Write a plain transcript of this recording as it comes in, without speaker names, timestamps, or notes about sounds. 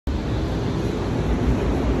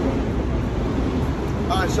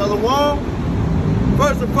All right, shalom.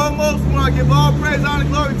 First and foremost, we want to give all praise, honor,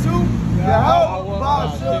 and glory to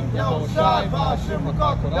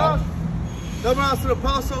Double honors to the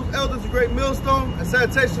apostles, elders, a great millstone, and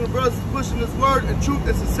salutation to the brothers pushing this word in truth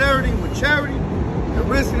and sincerity with charity and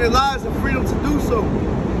risking their lives and freedom to do so.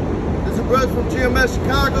 This is a brother from GMS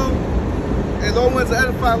Chicago, and the only one's an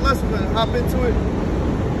edifying lesson. We're gonna hop into it.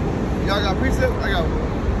 Y'all got precepts? I got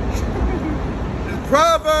one. In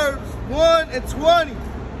Proverbs 1 and 20,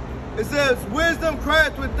 it says, wisdom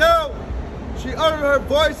crieth without. She uttered her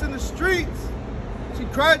voice in the streets. She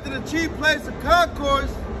cried to the chief place of concourse,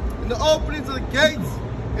 in the openings of the gates,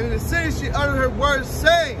 and in the city she uttered her words,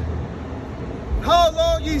 saying, how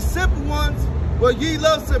long, ye simple ones, will ye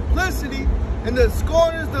love simplicity, and the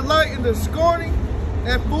scorners delight in the scorning,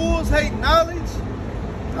 and fools hate knowledge?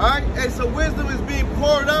 Alright, and so wisdom is being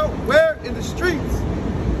poured out where? In the streets.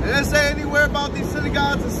 And it doesn't say anywhere about these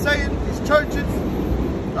synagogues and saying these churches,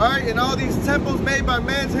 alright, and all these temples made by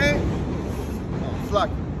man's hand. Oh, flock.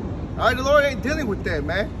 Alright, the Lord ain't dealing with that,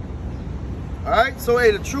 man. Alright, so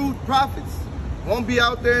hey, the true prophets won't be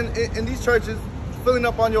out there in these churches filling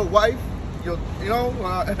up on your wife,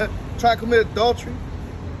 trying to commit adultery.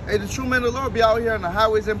 Hey, the true men of the Lord be out here on the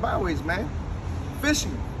highways and byways, man,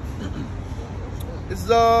 fishing. This is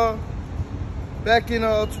back in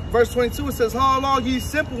verse 22, it says, how long, ye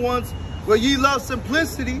simple ones, will ye love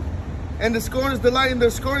simplicity, and the scorners delight in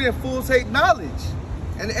their scorning, and fools hate knowledge.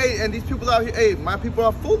 And hey, and these people out here, hey, my people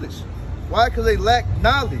are foolish. Why? Because they lack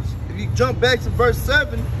knowledge. If you jump back to verse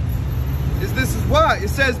 7, this is why. It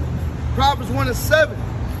says, Proverbs 1 and 7,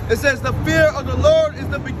 it says, the fear of the Lord is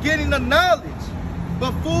the beginning of knowledge,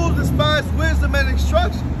 but fools despise wisdom and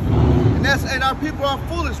instruction. And our people are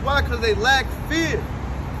foolish. Why? Because they lack fear.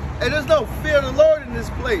 And there's no fear of the Lord in this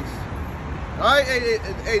place. All right?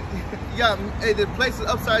 You got the place is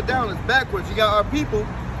upside down. It's backwards. You got our people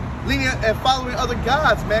leaning and following other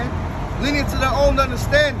gods, man. Leaning to their own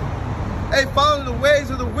understanding. Hey, following the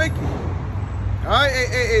ways of the wicked. All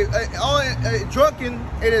right? Drunken.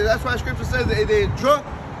 That's why Scripture says that they're drunk,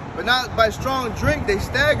 but not by strong drink. They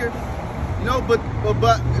stagger. You know, but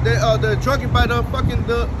they're drunken by the fucking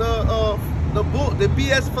the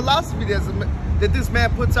BS philosophy that this man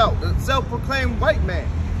puts out, the self-proclaimed white man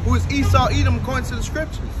who is Esau Edom according to the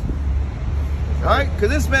scriptures. All right, because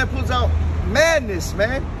this man puts out madness,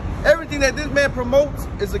 man. Everything that this man promotes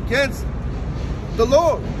is against the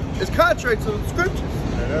Lord. It's contrary to the scriptures.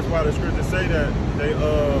 And that's why the scriptures say that they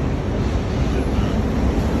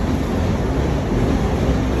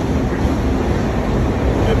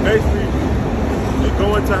basically.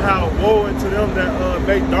 Go into how woe into them that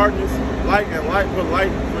make darkness light and light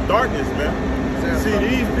for darkness, man. See,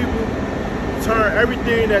 these people turn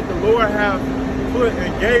everything that the Lord have put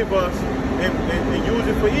and gave us and use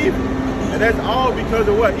it for evil. And that's all because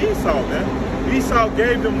of what? Esau, man. Esau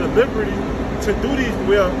gave them the liberty to do these,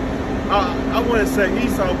 well, I want to say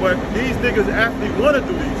Esau, but these niggas actually want to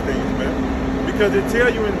do these things, man. Because it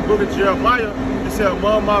tell you in the book of Jeremiah, it said,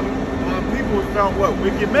 among my people was found what?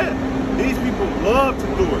 Wicked men. These people love to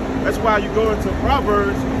do it. That's why you go into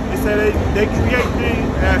Proverbs, it said they create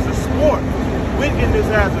things as a sport. Wickedness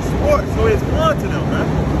as a sport. So it's fun to them,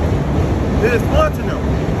 man. It is fun to them.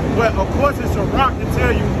 But of course it's a rock to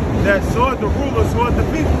tell you that so is the ruler, so is the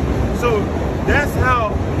people. So that's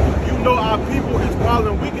how you know our people is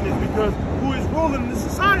following wickedness, because who is ruling the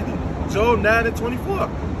society? Job 9 and 24.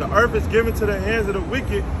 The earth is given to the hands of the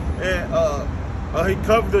wicked, and he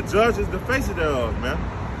covered the judges, the faces thereof, man.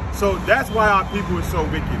 So that's why our people is so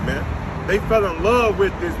wicked, man. They fell in love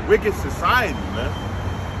with this wicked society, man.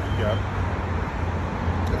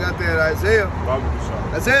 I got that Isaiah.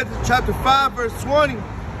 Isaiah chapter 5, verse 20.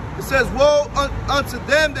 It says, woe unto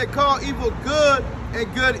them that call evil good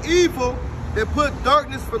and good evil, that put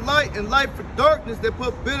darkness for light and light for darkness, that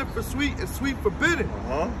put bitter for sweet and sweet for bitter.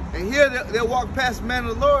 And here they'll walk past man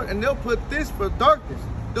of the Lord and they'll put this for darkness.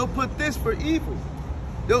 They'll put this for evil.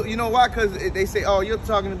 You know why? Because they say, oh, you're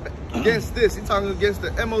talking against this. You're talking against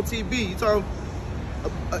the MOTB. You're talking,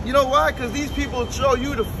 you know why? Because these people show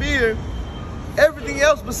you to fear everything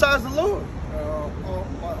else besides the Lord.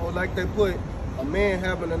 Or like they put a man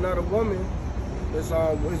having another woman is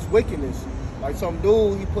wickedness. Like some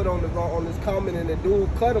dude he put on this comment and the dude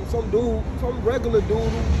cut him. Some regular dude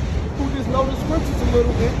who just know the scriptures a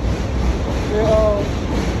little bit. And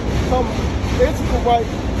some Israelite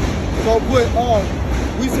gonna put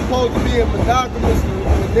we supposed to be in monogamous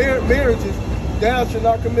marriages. Thou shalt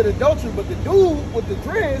not commit adultery. But the dude with the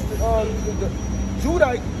dreads, the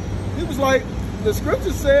Judite, he was like, the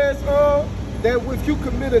scripture says that if you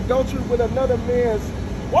commit adultery with another man's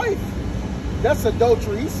wife, that's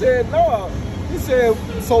adultery. He said, no, He said,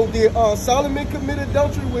 so did Solomon commit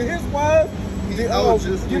adultery with his wife? Did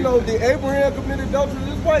Abraham committed adultery with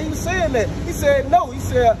his wife? He was saying that. He said no. He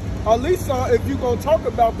said, at least if you're going to talk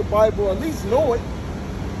about the Bible, at least know it.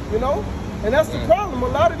 You know? And that's the problem. A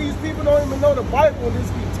lot of these people don't even know the Bible and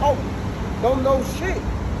just be talking. Don't know shit.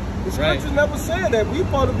 The scriptures never said that. We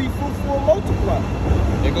supposed to be fruitful and multiply.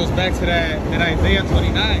 It goes back to that Isaiah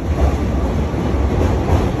 29.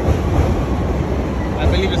 I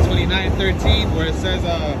believe it's 29:13, where it says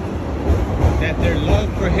that their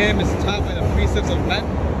love for him is taught by the precepts of men.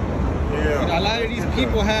 Yeah. You know, a lot of these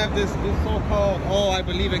people have this so-called, oh, I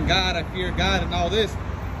believe in God, I fear God, and all this,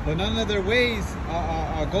 but none of their ways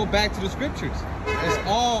go back to the scriptures. It's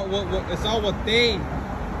all what they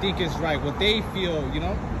think is right, what they feel. You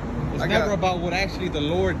know, it's never about what actually the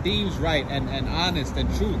Lord deems right and honest and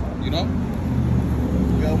truth. You know.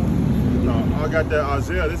 No, I got that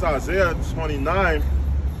Isaiah. This is Isaiah 29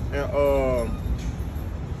 and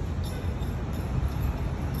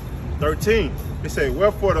 13. It says,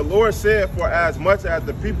 wherefore the Lord said, for as much as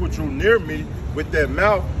the people drew near me with their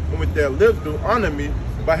mouth and with their lips do honor me,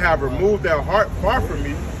 but have removed their heart far from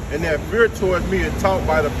me, and their fear towards me is taught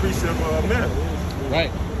by the precept of men.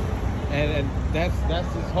 Right. And that's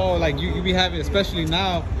this whole, like, you be having, especially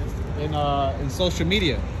now in social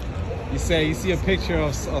media. You see a picture of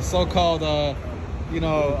a so-called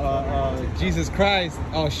Jesus Christ.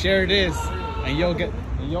 Oh, share this and you'll get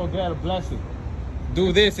a blessing.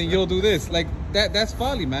 Do this and you'll do this. Like that's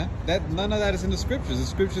folly, man. None of that is in the scriptures. The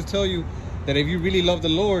scriptures tell you that if you really love the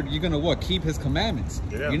Lord, you're gonna what? Keep his commandments.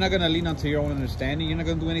 Yeah. You're not gonna lean onto your own understanding. You're not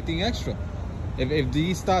gonna do anything extra. If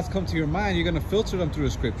these thoughts come to your mind, you're gonna filter them through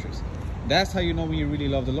the scriptures. That's how you know when you really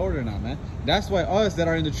love the Lord or not, man. That's why us that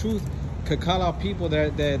are in the truth could call out people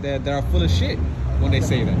that are full of shit when they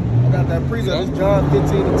say that. I got that precept. It's John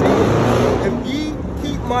 15:10. If ye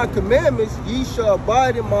keep my commandments, ye shall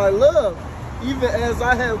abide in my love, even as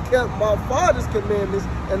I have kept my Father's commandments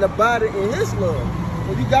and abided in his love.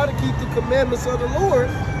 So you got to keep the commandments of the Lord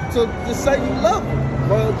to say you love him.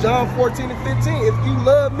 Well, John 14:15. If you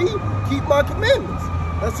love me, keep my commandments.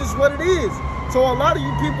 That's just what it is. So a lot of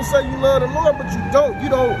you people say you love the Lord, but you don't. You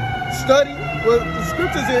don't study. Well, the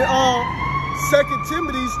scriptures in 2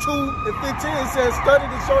 Timothy 2:15 says, study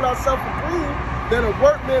to show thyself approved, that a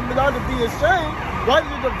workman may not to be ashamed,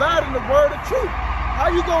 rightly dividing the word of truth. How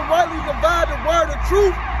you gonna rightly divide the word of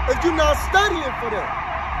truth if you're not studying for that?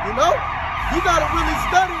 You know? You gotta really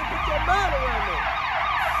study and put your mind around that.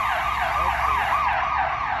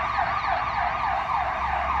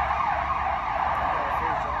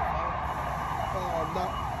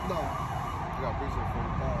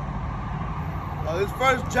 This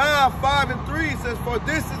 1 John 5:3 says, for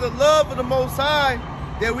this is the love of the Most High,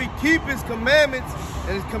 that we keep his commandments,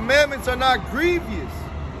 and his commandments are not grievous,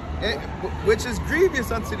 which is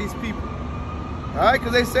grievous unto these people. All right,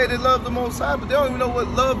 because they say they love the Most High, but they don't even know what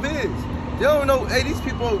love is. They don't even know, hey, these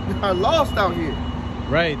people are lost out here.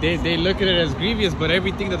 Right, they look at it as grievous, but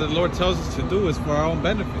everything that the Lord tells us to do is for our own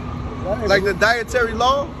benefit. Right. Like the dietary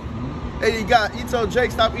law. Hey, you told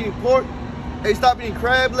Jake stop eating pork. Hey, stop eating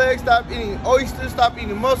crab legs, stop eating oysters, stop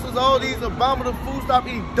eating mussels, all these abominable foods, stop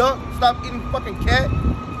eating duck, stop eating fucking cat.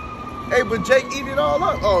 Hey, but Jake eat it all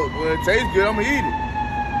up. Oh, well, it tastes good, I'm gonna eat it.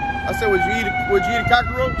 I said, would you eat a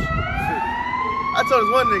cockroach? I told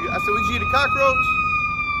this one nigga, I said, would you eat a cockroach?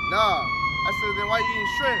 Nah. I said, then why you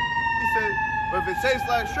eating shrimp? He said, well, if it tastes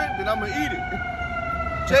like shrimp, then I'm gonna eat it.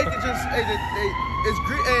 Jake is just, it's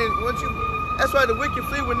great, and once you, that's why the wicked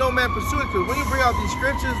flee when no man pursues, because when you bring out these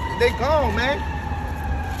scriptures, they gone, man.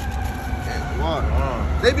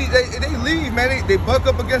 They leave, man. They buck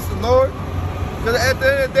up against the Lord. Because at the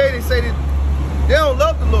end of the day, they say that they don't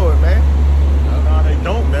love the Lord, man. No, they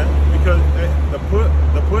don't, man. Because the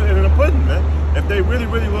put in the pudding, man. If they really,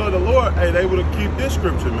 really love the Lord, hey, they would have keep this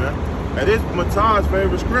scripture, man. And this Matah's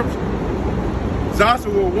favorite scripture.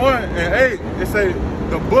 Joshua 1:8, it say,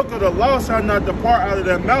 the book of the law shall not depart out of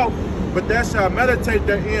their mouth, but they shall meditate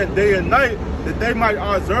therein day and night, that they might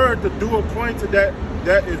observe to do according to that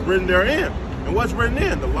is written therein. And what's written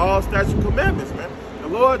in? The law, statutes, commandments, man. The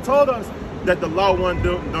Lord told us that the law wasn't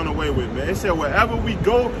done away with, man. It said wherever we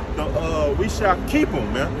go, we shall keep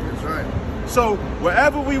them, man. That's right. So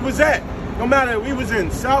wherever we was at, no matter if we was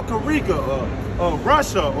in South Korea or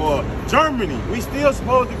Russia or Germany, we still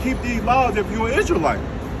supposed to keep these laws if you're an Israelite.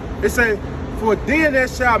 It said, for then they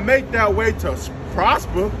shall make their way to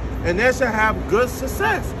prosper, and they shall have good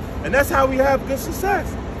success. And that's how we have good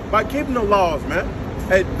success, by keeping the laws, man.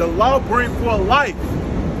 Hey, the law brings forth life.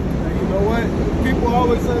 And you know what? People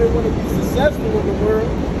always say they want to be successful in the world,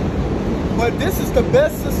 But this is the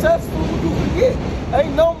best successful you can get.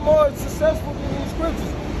 Ain't no more successful than these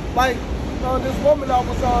scriptures. Like this woman I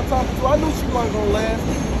was talking to, I knew she wasn't gonna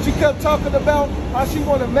last. She kept talking about how she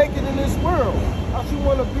want to make it in this world, how she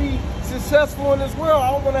want to be successful in this world. I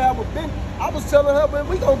don't want to have a business. I was telling her, man,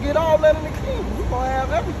 we gonna get all that in the kingdom. We gonna have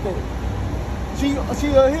everything. She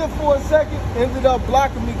here for a second, ended up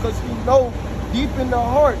blocking me because she know deep in her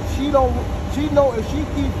heart, she know if she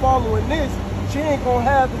keep following this, she ain't gonna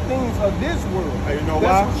have the things of this world. Hey, you know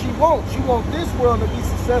That's why? what she wants. She wants this world to be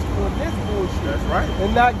successful in this bullshit. That's right.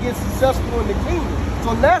 And not get successful in the kingdom.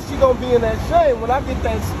 So now she gonna be in that shame. When I get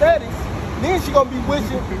that status, then she gonna be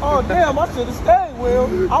wishing, oh damn, I should have stayed with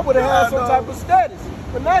him. I would have had some type of status.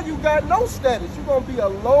 But now you got no status. You're gonna be a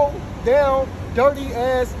low down, dirty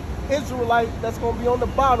ass Israelite that's gonna be on the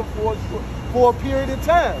bottom for a period of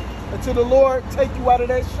time until the Lord take you out of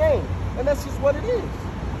that shame. And that's just what it is.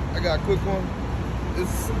 I got a quick one.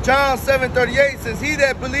 It's John 7:38 says, "He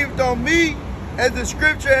that believeth on me, as the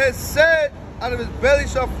scripture has said, out of his belly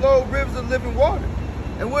shall flow rivers of living water."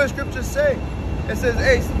 And what does scripture say? It says,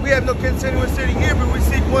 hey, we have no continuous city here, but we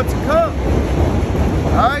seek one to come.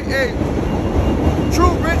 All right, hey,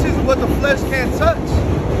 true riches is what the flesh can't touch.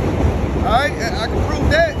 All right, and I can prove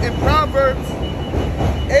that in Proverbs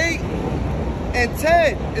 8 and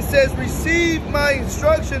 10. It says, receive my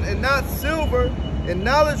instruction and not silver, and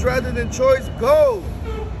knowledge rather than choice gold.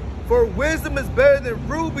 For wisdom is better than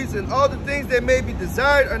rubies, and all the things that may be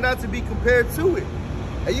desired are not to be compared to it.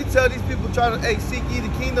 And you tell these people, try to, hey, seek ye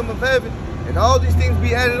the kingdom of heaven, and all these things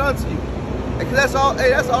be added unto you. Because that's all,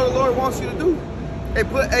 hey, that's all the Lord wants you to do.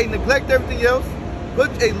 Hey, neglect everything else.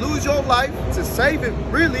 Lose your life to save it,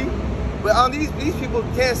 really. But on these people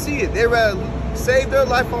can't see it. They rather save their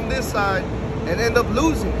life on this side and end up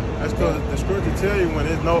losing it. That's because the scripture tell you when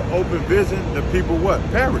there's no open vision, the people what?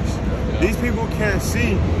 Perish. Yeah. These people can't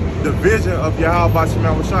see the vision of Yahweh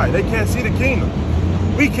Shema Shai. They can't see the kingdom.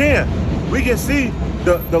 We can. We can see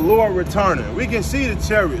the Lord returning. We can see the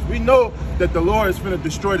chariots. We know that the Lord is going to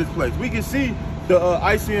destroy this place. We can see the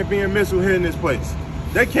ICBM missile hitting this place.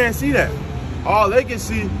 They can't see that. All they can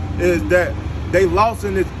see is that they lost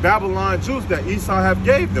in this Babylon juice that Esau have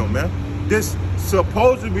gave them, man. This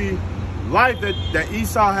supposed to be life that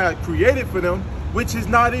Esau had created for them, which is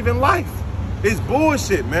not even life. It's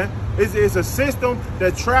bullshit, man. It's a system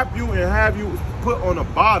that trap you and have you put on the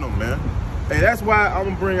bottom, man. Hey, that's why I'm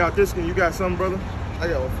gonna bring out this. You got something, brother? I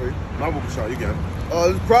got one for you. I'm gonna show you. Got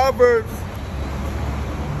it. It's Proverbs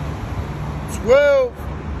 12.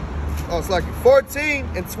 Oh, it's like 14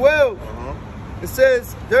 and 12. It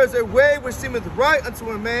says, there's a way which seemeth right unto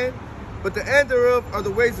a man, but the end thereof are the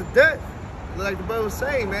ways of death. Like the brother was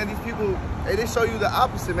saying, man, these people, hey, they show you the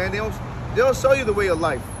opposite, man. They don't show you the way of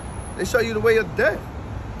life. They show you the way of death.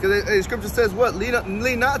 Because the scripture says what?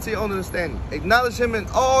 Lean not to your own understanding. Acknowledge him in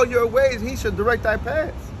all your ways, and he should direct thy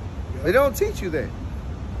paths. Yep. They don't teach you that.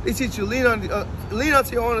 They teach you lean unto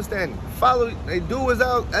your own understanding. Follow, they do as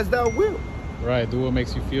thou wilt. Right, do what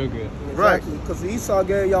makes you feel good. Exactly, because Esau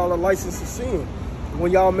gave y'all a license to sin.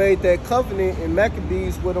 When y'all made that covenant in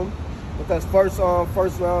Maccabees with them, because first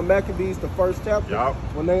Maccabees, the first chapter, yep.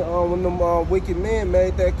 when them wicked men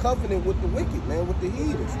made that covenant with the wicked, man, with the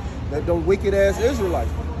heathens, that them wicked ass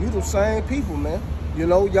Israelites. You the same people, man. You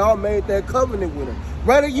know, y'all made that covenant with them.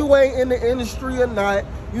 Whether you ain't in the industry or not,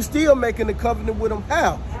 you still making the covenant with them.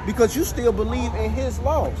 How? Because you still believe in his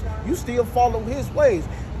laws. You still follow his ways.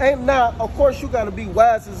 And now, of course, you got to be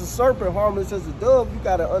wise as a serpent, harmless as a dove. You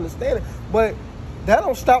got to understand it. But that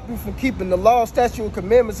don't stop you from keeping the law, statute, and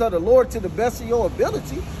commandments of the Lord to the best of your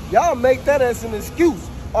ability. Y'all make that as an excuse.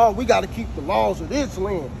 Oh, we got to keep the laws of this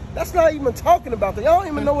land. That's not even talking about that. Y'all don't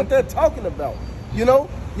even know what they're talking about. You know,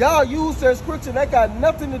 y'all use that scripture that got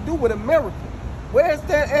nothing to do with America. Where's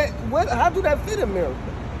that at? How do that fit America?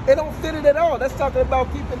 It don't fit it at all. That's talking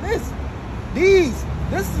about keeping this.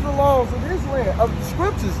 This is the laws of this land, of the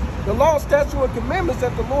scriptures, the law, statute, and commandments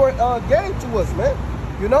that the Lord gave to us, man.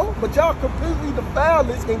 You know, but y'all completely defile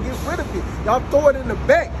this and get rid of it. Y'all throw it in the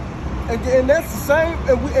back, and that's the same.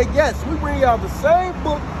 And yes, we bring y'all the same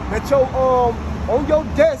book that your on your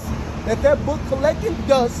desk, that book collecting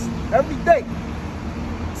dust every day.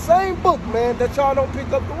 Same book, man, that y'all don't pick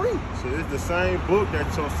up to read. So it's the same book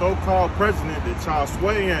that your so-called president that y'all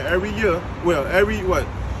sway in every year, well, every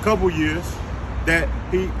couple years, that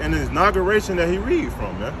he in his inauguration that he read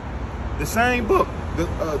from, man. The same book,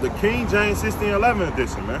 the King James 1611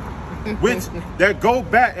 edition, man. Which that go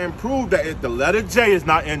back and prove that if the letter J is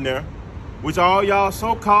not in there, which all y'all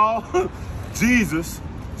so-called Jesus,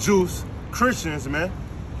 Jews, Christians, man.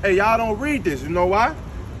 Hey, y'all don't read this. You know why?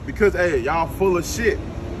 Because hey, y'all full of shit.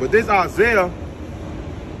 But this Isaiah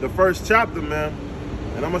the first chapter, man.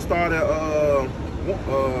 And I'm gonna start at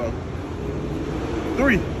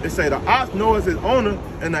 3. It say the ox knows his owner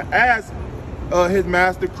and the ass his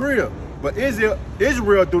master crib. But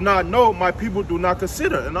Israel do not know, my people do not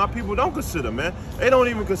consider. And our people don't consider, man. They don't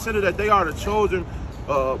even consider that they are the chosen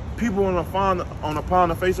people upon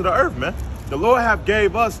the face of the earth, man. The Lord have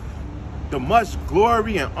gave us the much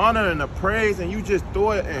glory and honor and the praise, and you just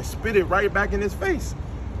throw it and spit it right back in his face.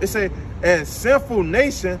 It say, and sinful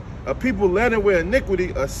nation, a people led with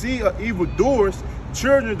iniquity, a seed of evildoers,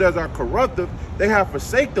 children that are corruptive, they have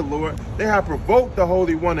forsaken the Lord, they have provoked the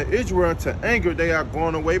Holy One of Israel to anger, they are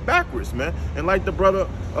going away backwards, man. And like the brother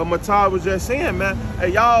Matai was just saying, man,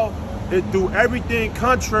 hey, y'all do everything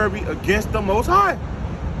contrary against the Most High.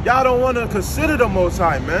 Y'all don't want to consider the Most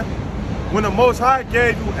High, man. When the Most High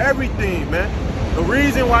gave you everything, man, the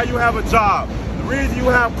reason why you have a job, the reason you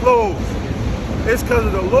have clothes, it's because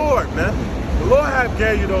of the Lord, man. The Lord have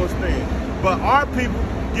gave you those things. But our people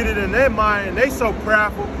get it in their mind, and they so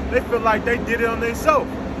prideful, they feel like they did it on themselves.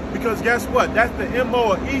 Because guess what? That's the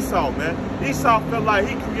MO of Esau, man. Esau felt like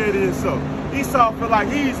he created himself. Esau felt like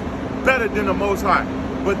he's better than the Most High.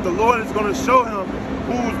 But the Lord is going to show him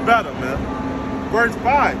who's better, man. Verse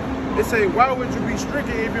 5, it say, why would you be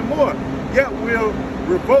stricken even more? Yet will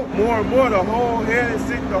revolt more and more, the whole head is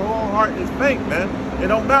sick, the whole heart is faint, man. And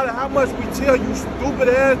no matter how much we tell you stupid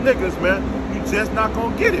ass niggas, man, you just not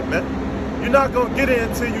gonna get it, man. You're not gonna get it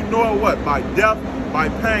until you know it what? By death, by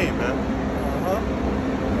pain, man.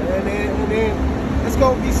 And then it's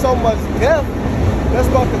gonna be so much death that's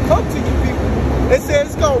about to come to you people. They say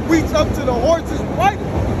it's gonna reach up to the horse's bridle.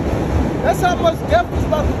 That's how much death is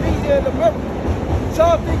about to be here in America.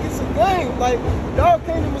 Y'all think it's a game. Like, y'all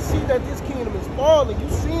can't even see that this kingdom is falling. You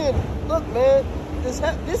seeing, look, man,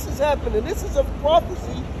 this is happening. This is a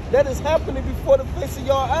prophecy that is happening before the face of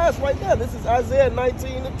y'all eyes right now. This is Isaiah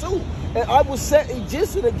 19:2. And I will set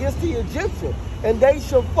Egyptian against the Egyptian, and they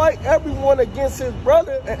shall fight everyone against his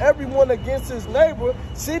brother and everyone against his neighbor,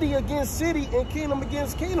 city against city and kingdom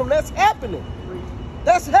against kingdom. That's happening.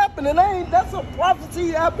 That's happening. That's a prophecy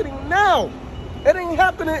happening now. It ain't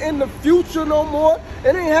happening in the future no more.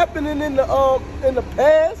 It ain't happening in the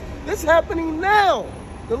past. It's happening now.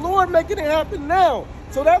 The Lord making it happen now.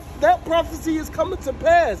 So that prophecy is coming to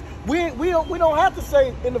pass. We don't have to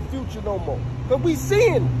say in the future no more. But we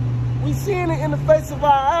seeing it in the face of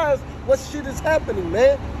our eyes what shit is happening,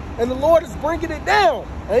 man. And the Lord is bringing it down.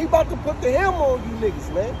 And he about to put the hammer on you niggas,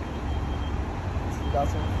 man. You got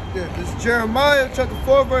something? Yeah, this is Jeremiah chapter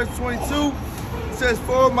 4, verse 22. It says,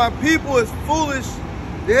 for my people is foolish,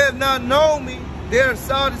 they have not known me, they are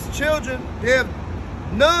childish children, they have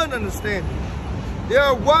none understanding. They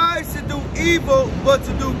are wise to do evil, but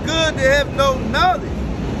to do good they have no knowledge.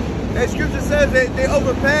 That scripture says that they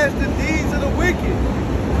overpass the deeds of the wicked.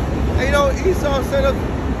 And you know, Esau set up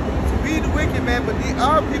to be the wicked, man, but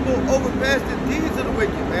our people overpass the deeds of the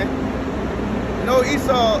wicked, man. You know,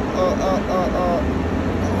 Esau,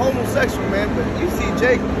 homosexual, man, but you see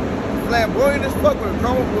Jake, flamboyant as fuck with a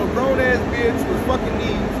grown ass bitch with fucking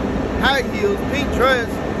knees, high heels, pink dress,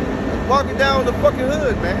 walking down the fucking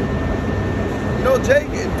hood, man. You know, Jake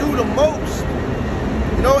do the most.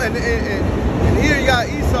 You know, and here you got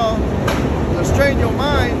Esau, to strain your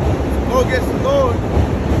mind, go against the Lord.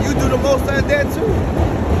 You do the most at that too.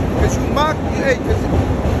 Cause you mock, hey, cause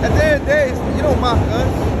at the end of the day, you don't mock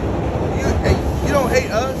us. You don't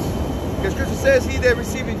hate us. Because scripture says, he that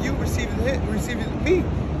receiveth you, receiveth me.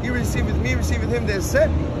 He receiveth me, receiveth him that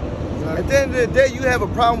sent me. Exactly. At the end of the day, you have a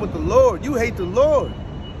problem with the Lord. You hate the Lord.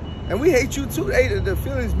 And we hate you too. Hey, the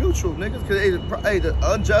feeling's mutual, niggas. Because hey, the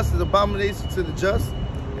unjust is abomination to the just,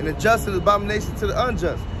 and the just is abomination to the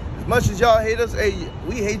unjust. As much as y'all hate us, hey,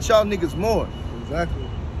 we hate y'all niggas more. Exactly.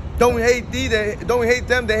 Don't we hate thee? Don't we hate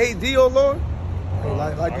them that hate thee, oh Lord? Hey,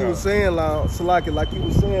 like you were saying, Salaki, like you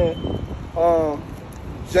were saying,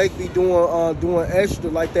 Jake be doing extra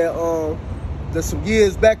like that. That some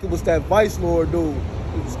years back, it was that Vice Lord dude.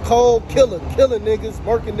 He was cold killing niggas,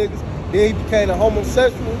 working niggas. Then he became a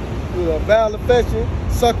homosexual with a vile affection,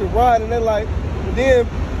 sucking rod, and then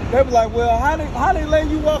they be like, well, how they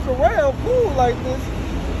letting you walk around cool like this?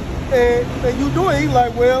 And you do it. He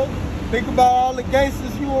like, well, think about all the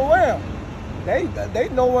gangsters you around. They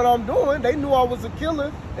know what I'm doing. They knew I was a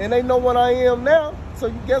killer, and they know what I am now. So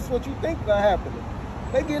you guess what you think that happening?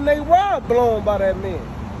 They getting their rod blown by that man.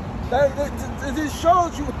 That just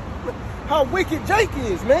shows you how wicked Jake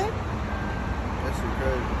is, man. That's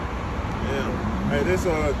crazy. Yeah. Hey, this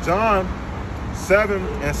John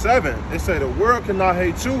 7:7. It say the world cannot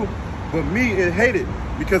hate you, but me it hated,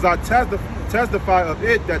 because I testify of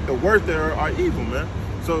it that the works there are evil, man.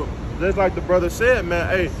 So just like the brother said, man,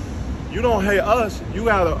 hey, you don't hate us, you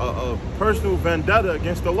got a personal vendetta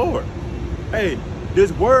against the Lord. Hey,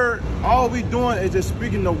 this word, all we doing is just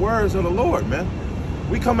speaking the words of the Lord, man.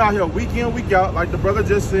 We come out here week in, week out, like the brother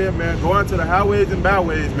just said, man, going to the highways and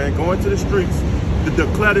byways, man, going to the streets to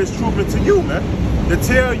declare this truth into you, man. To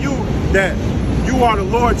tell you that you are the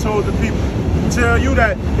Lord chosen people. Tell you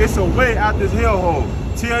that it's a way out this hellhole.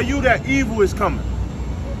 Tell you that evil is coming.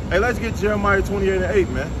 Hey, let's get Jeremiah 28:8,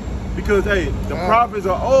 man. Because, hey, the prophets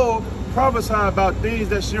are old, prophesying about things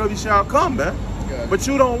that surely shall come, man. But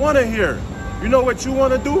you don't want to hear it. You know what you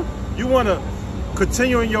want to do? You want to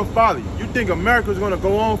continue in your folly. You think America's going to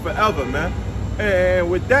go on forever, man. And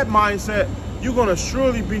with that mindset, you're going to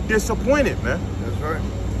surely be disappointed, man. That's right.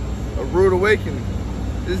 A rude awakening.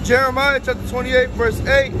 This is Jeremiah chapter 28, verse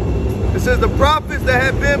 8. It says, the prophets that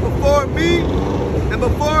have been before me and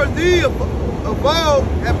before thee of old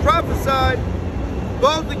have prophesied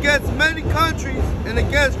both against many countries and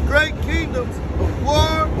against great kingdoms of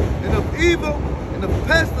war and of evil and of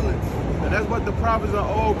pestilence. And that's what the prophets of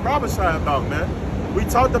old prophesy about, man. We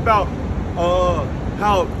talked about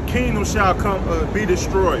how kingdoms shall come be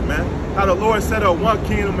destroyed, man. How the Lord set up one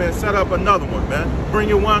kingdom and set up another one, man.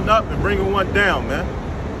 Bringing one up and bringing one down, man.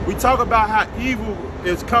 We talk about how evil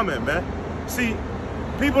is coming, man. See,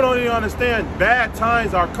 people don't even understand bad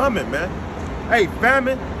times are coming, man. Hey,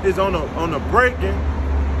 famine is on the breaking.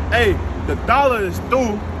 Hey, the dollar is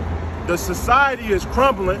through. The society is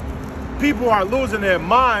crumbling. People are losing their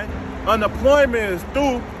mind. Unemployment is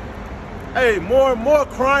through. Hey, more and more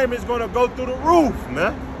crime is going to go through the roof,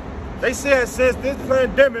 man. They said since this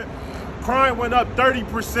pandemic, crime went up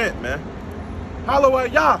 30%, man. Hallelujah,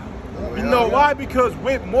 y'all. You know why? Because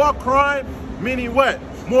with more crime, meaning what?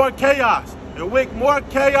 More chaos. And with more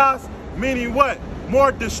chaos, meaning what?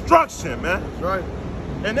 More destruction, man. That's right.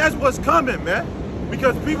 And that's what's coming, man.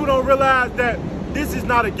 Because people don't realize that this is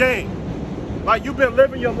not a game. Like, you've been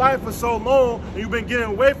living your life for so long, and you've been getting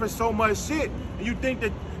away from so much shit, and you think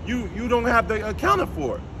that you don't have to account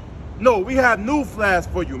for it. No, we have new flags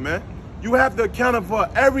for you, man. You have to account for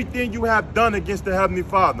everything you have done against the Heavenly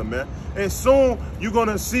Father, man. And soon you're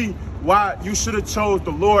gonna see why you should have chose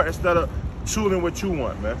the Lord instead of choosing what you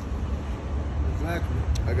want, man. Exactly.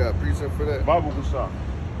 I got a precept for that. Bible Gusha.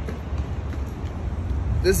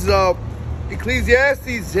 This is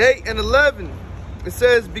Ecclesiastes 8:11. It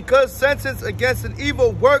says, because sentence against an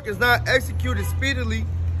evil work is not executed speedily,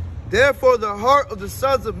 therefore the heart of the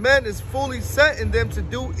sons of men is fully set in them to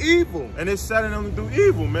do evil. And it's setting them to do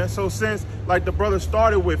evil, man. So since, like the brother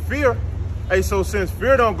started with fear, hey, so since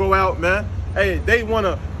fear don't go out, man, hey, they want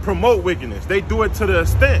to promote wickedness. They do it to the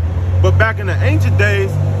extent. But back in the ancient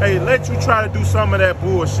days, hey, let you try to do some of that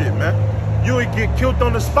bullshit, man. You would get killed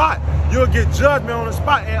on the spot. You'll get judgment on the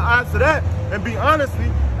spot. And answer that, and be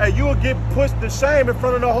honestly, hey, you'll get pushed to shame in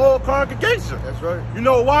front of the whole congregation. That's right. You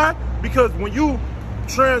know why? Because when you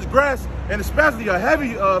transgress, and especially a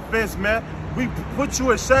heavy offense, man, we put you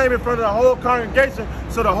in shame in front of the whole congregation,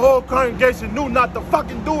 so the whole congregation knew not to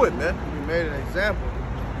fucking do it, man. We made an example.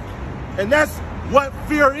 And that's what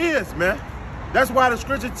fear is, man. That's why the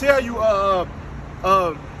scripture tell you,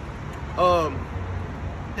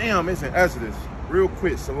 damn, it's in Exodus. Real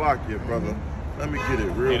quick, Salakia, brother. Let me get it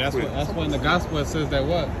real quick. That's what in the gospel it says that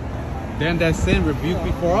what? Then that sin rebuked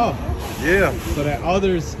before all. Yeah. So that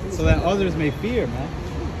others may fear, man.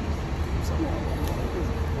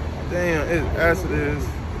 Damn, it's Exodus.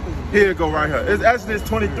 Here it go right here. It's Exodus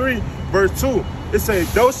 23, verse 2. It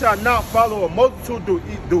says, thou shalt not follow a multitude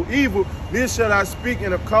do evil, neither shall I speak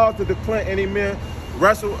in a cause to declare any man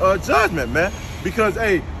wrestle judgment, man. Because,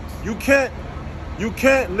 hey, you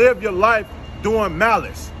can't live your life doing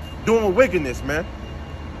malice, doing wickedness, man.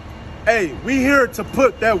 Hey, we here to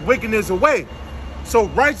put that wickedness away, so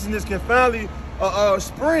righteousness can finally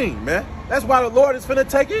spring, man. That's why the Lord is finna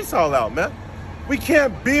take Esau out, man. We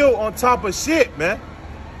can't build on top of shit, man.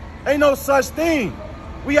 Ain't no such thing.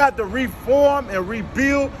 We have to reform and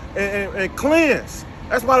rebuild and cleanse.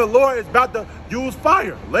 That's why the Lord is about to use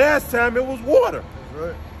fire. Last time it was water. That's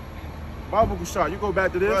right. Bible Gusha, you go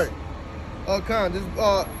back to this. Right. This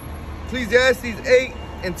Ecclesiastes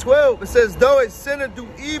 8:12. It says, though a sinner do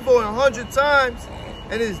evil 100 times,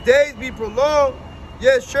 and his days be prolonged,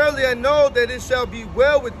 yet surely I know that it shall be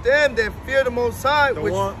well with them that fear the Most High,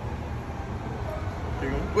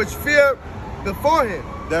 which fear before him.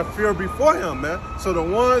 That fear before him, man. So the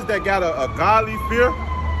ones that got a godly fear,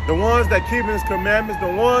 the ones that keeping his commandments, the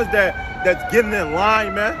ones that's getting in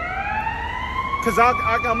line, man. Because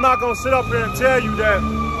I'm not going to sit up here and tell you that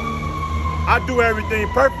I do everything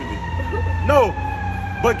perfectly. No.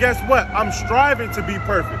 But guess what? I'm striving to be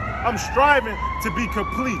perfect. I'm striving to be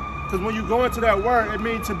complete. Because when you go into that word, it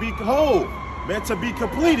means to be whole, man, to be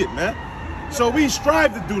completed, man. So we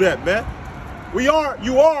strive to do that, man.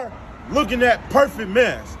 You are looking at perfect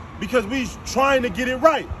men because we trying to get it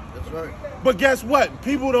right. That's right. But guess what?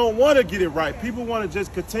 People don't want to get it right. People want to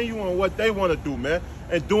just continue on what they want to do, man.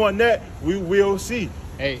 And doing that, we will see.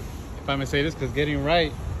 Hey, if I may say this, because getting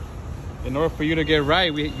right, in order for you to get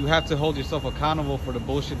right, you have to hold yourself accountable for the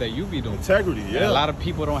bullshit that you be doing. Integrity, yeah. And a lot of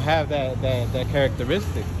people don't have that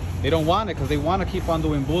characteristic. They don't want it because they want to keep on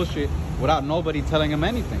doing bullshit without nobody telling them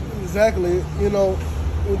anything. Exactly. You know,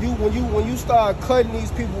 when you start cutting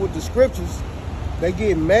these people with the scriptures, they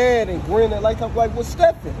get mad and grin like with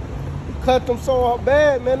Stephen. He cut them so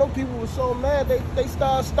bad, man. Those people were so mad they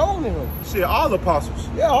started stoning him. Shit, all the apostles.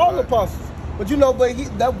 Yeah, all the apostles. But you know,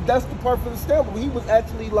 that's the perfect example. He was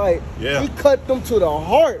actually like, he cut them to the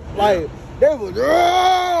heart. Like they was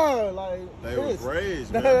they was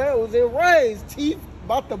raised. Man. They was enraged. Teeth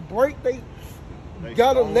about to break. They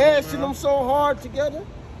got them gnashing them so hard together.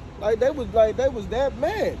 They was that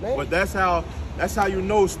mad, man. But that's how you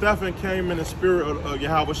know Stephen came in the spirit of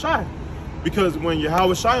Yahweh Shai. Because when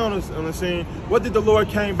Yahweh Shai on the scene, what did the Lord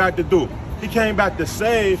came back to do? He came back to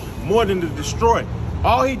save more than to destroy.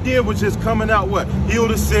 All he did was just coming out what? Heal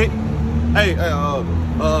the sick. Hey,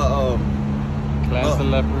 Cleanse the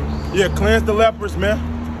lepers. Yeah, cleanse the lepers, man.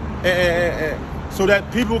 And so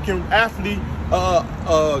that people can actually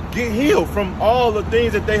get healed from all the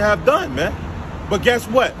things that they have done, man. But guess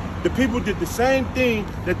what? The people did the same thing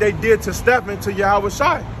that they did to Stephen, to Yahweh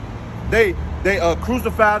Shai. They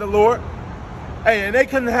crucified the Lord. Hey, and they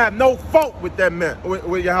couldn't have no fault with that man,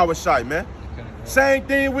 with Yahweh Shai, man. Same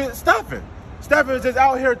thing with Stephen. Stephen is just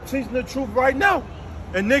out here teaching the truth right now.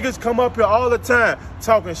 And niggas come up here all the time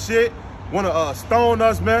talking shit, want to stone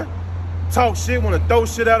us, man. Talk shit, want to throw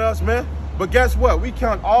shit at us, man. But guess what? We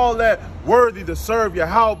count all that worthy to serve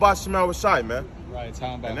Yahweh B'Shem Shai, man. Right,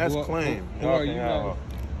 talking about. And that's claim. Who are you guys?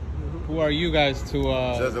 Who are you guys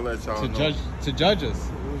to judge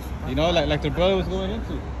us? You know, like the brother was going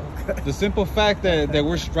into. The simple fact that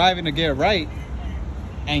we're striving to get right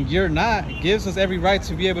and you're not gives us every right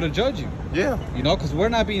to be able to judge you. Yeah. You know, because we're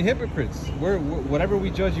not being hypocrites. We're whatever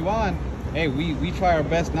we judge you on, hey, we try our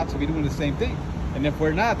best not to be doing the same thing. And if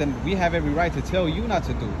we're not, then we have every right to tell you not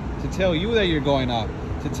to do, to tell you that you're going off,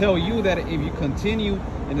 to tell you that if you continue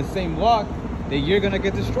in the same walk, that you're going to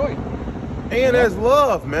get destroyed. And that's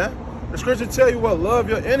love, man. The scripture tell you what, love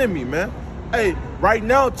your enemy, man. Hey, right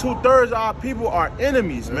now, 2/3 of our people are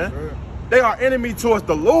enemies, man. Right. They are enemy towards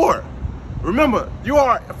the Lord. Remember, you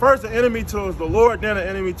are first an enemy towards the Lord, then an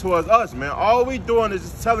enemy towards us, man. All we doing is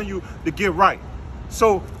just telling you to get right.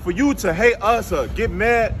 So for you to hate us or get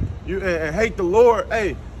mad and hate the Lord,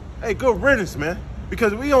 hey, good riddance, man.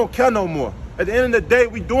 Because we don't care no more. At the end of the day,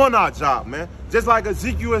 we doing our job, man. Just like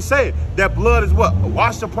Ezekiel would say, that blood is what?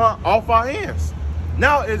 Washed off our hands.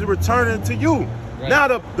 Now it's returning to you. Right. Now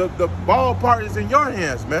the ball part is in your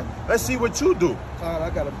hands, man. Let's see what you do. I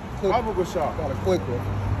got a quick one.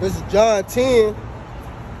 This is John 10.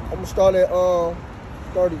 I'm going to start at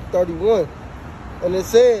 31. And it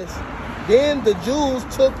says, then the Jews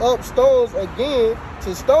took up stones again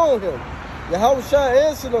to stone him. Yahweh Shai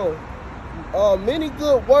answered them, many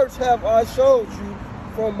good works have I showed you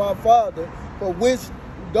from my Father, for which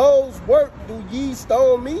those work do ye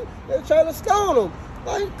stone me? They're trying to stone him.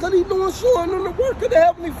 Like, cause he doing showing them the work of the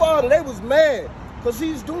Heavenly Father. They was mad because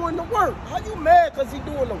he's doing the work. How you mad because he's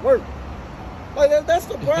doing the work? Like that's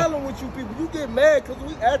the problem with you people. You get mad because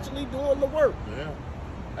we actually doing the work.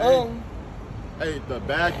 Yeah. Hey, to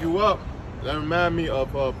back you up, that remind me of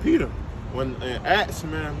Peter. When in Acts,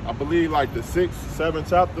 man, I believe like the 6th, 7th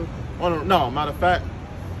chapter. No, matter of fact,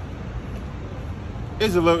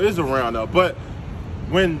 it's around there. But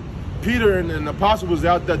when Peter and the apostle was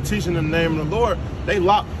out there teaching in the name of the Lord, they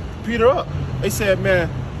locked Peter up. They said, man,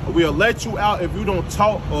 we'll let you out if you don't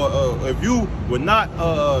talk or if you would not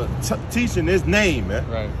teach in his name, man.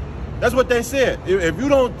 Right. That's what they said. If you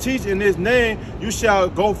don't teach in his name, you shall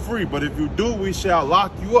go free. But if you do, we shall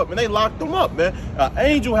lock you up. And they locked them up, man. An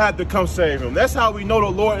angel had to come save him. That's how we know the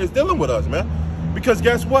Lord is dealing with us, man. Because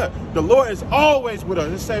guess what? The Lord is always with us.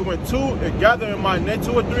 It say when 2 are gathered in my name,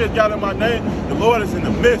 2 or 3 are gathered in my name, the Lord is in the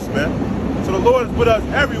midst, man. So the Lord is with us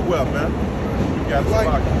everywhere, man. You got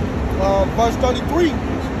verse 33.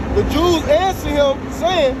 The Jews answered him,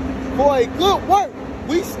 saying, for a good work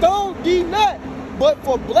we stoned thee not, but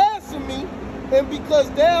for blasphemy, and because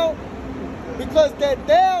that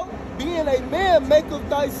thou, being a man, makest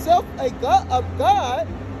thyself a God,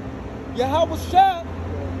 Yahweh Shai.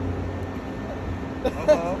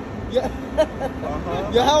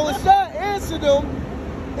 Yahweh Shai answered them,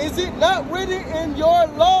 Is it not written in your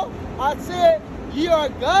law? I said, ye are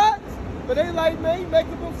gods. But they like, man, he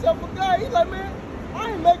making himself a God. He like, man,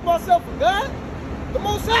 I ain't make myself a God. The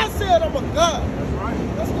Most High said I'm a God. That's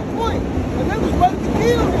right. That's the point. And they was ready to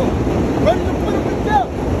kill him, ready to put him to death.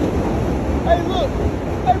 Hey, look.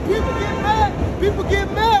 Hey, people get mad. People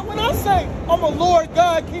get mad when I say I'm a Lord,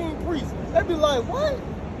 God, King, priest. They be like, what?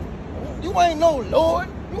 You ain't no Lord.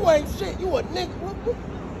 You ain't shit. You a nigga.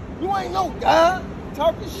 You ain't no God.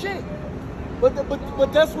 Talking shit. But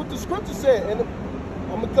that's what the scripture said. And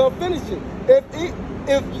I'm gonna come finish it.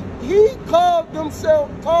 If he called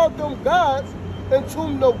them gods, and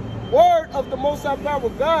whom the word of the Most High Power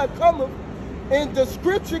God cometh, and the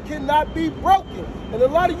scripture cannot be broken. And a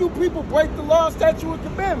lot of you people break the law, statute, and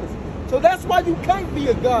commandments. So that's why you can't be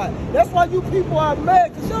a God. That's why you people are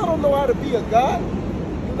mad, because y'all don't know how to be a God.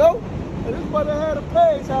 You know? And this brother had a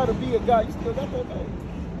page how to be a God. You still got that page?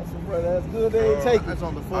 That's what brother, that's good. They ain't take it. That's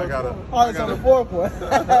on the fourth one. Oh, it's on the fourth one.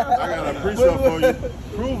 I got a precept for you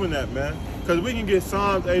proving that, man. Because we can get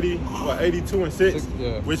Psalms 82 and 6,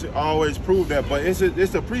 which always prove that. But it's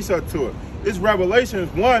a precept to it. It's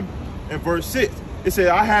Revelations 1 and verse 6. It said,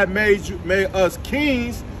 I have made us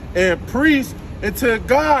kings and priests unto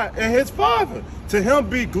God and his Father. To him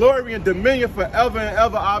be glory and dominion forever and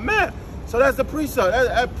ever. Amen. So that's the precept.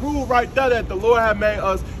 That proves right there that the Lord had made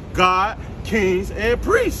us God, kings, and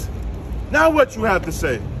priests. Now what you have to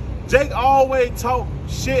say? Jake always talk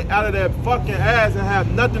shit out of that fucking ass and have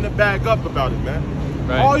nothing to back up about it, man.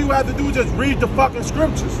 Right. All you have to do is just read the fucking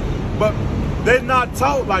scriptures. But they're not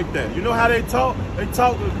taught like that. You know how they talk? They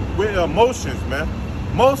talk with emotions, man.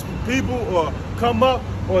 Most people come up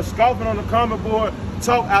or scoffing on the comment board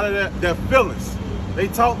talk out of their feelings. They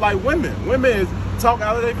talk like women. Women is talk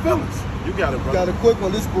out of their feelings. You got it, bro. Got a quick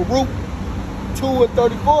one. This is Baruch 2 and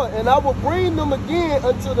 34. And I will bring them again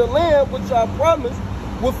unto the land which I promised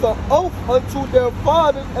with an oath unto their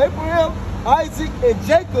fathers, Abraham, Isaac, and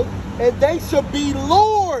Jacob, and they shall be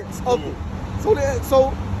lords of it.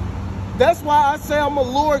 So that's why I say I'm a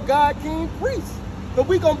Lord, God, King, priest. Because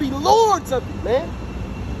we're going to be lords of it, man.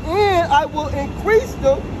 And I will increase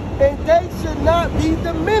them, and they should not be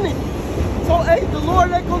diminished. So, hey, the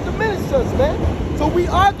Lord ain't going to diminish us, man. So we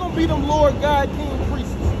are going to be them Lord, God, King,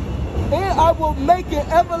 priests. And I will make an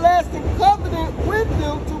everlasting covenant with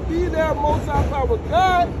them to be their Most High Power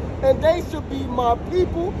God, and they shall be my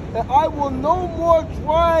people, and I will no more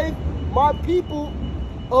drive my people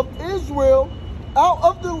of Israel out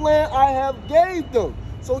of the land I have gave them.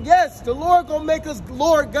 So yes, the Lord gonna make us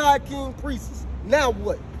Lord, God, King, priests. Now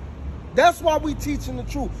what? That's why we teaching the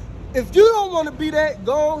truth. If you don't want to be that,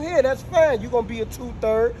 go ahead. That's fine. You're gonna be a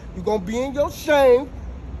 2/3. You're gonna be in your shame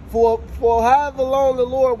for however long the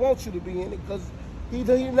Lord wants you to be in it, because he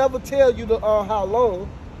never tell you how long.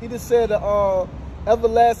 He just said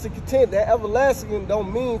everlasting content. That everlasting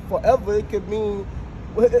don't mean forever. It could mean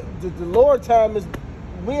the Lord time is.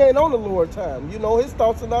 We ain't on the Lord time. You know, his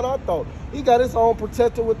thoughts are not our thoughts. He got his own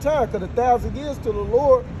protector with time, because 1,000 years to the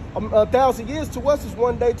Lord, 1,000 years to us is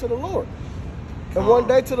 1 day to the Lord. And 1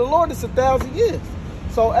 day to the Lord is 1,000 years.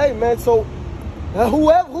 So, hey, man, so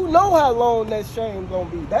who know how long that shame gonna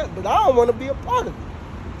be? But I don't want to be a part of it.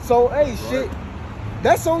 So, hey, shit,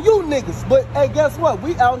 that's on you niggas. But, hey, guess what?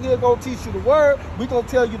 We out here gonna teach you the word. We gonna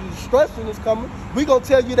tell you the destruction is coming. We gonna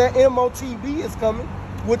tell you that MOTB is coming,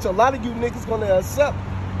 which a lot of you niggas gonna accept.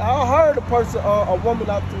 I heard a woman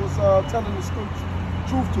out there was telling the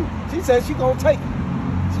truth to. She said she gonna take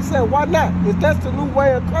it. She said, why not? If that's the new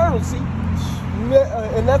way of currency,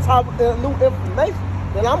 and that's how new information,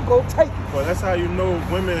 then I'm gonna take it. Well, that's how you know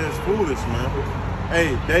women is foolish, man.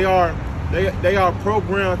 Hey, they are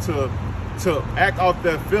programmed to act off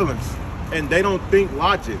their feelings, and they don't think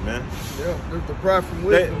logic, man. Yeah, they're deprived from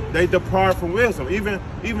wisdom. They depart from wisdom.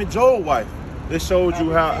 Even Joel's wife, it showed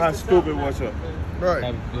you how stupid was her.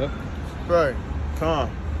 Right. Yep. Right. Come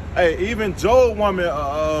on. Hey, even Joel's woman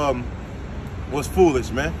was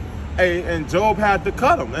foolish, man. Hey, and Job had to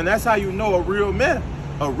cut him, and that's how you know a real man.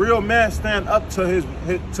 A real man stand up to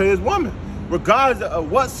his woman, regardless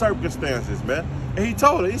of what circumstances, man. And he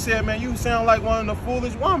told her, he said, man, you sound like one of the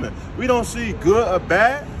foolish women. We don't see good or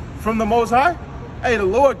bad from the Most High. Hey, the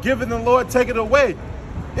Lord give it, the Lord take it away.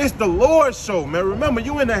 It's the Lord's show, man. Remember,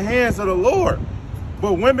 you in the hands of the Lord.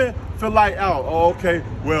 But women feel like, oh, okay,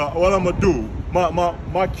 well, what I'm gonna do?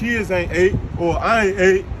 My kids ain't 8, or I ain't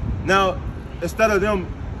 8. Now, instead of them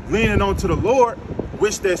leaning on to the Lord,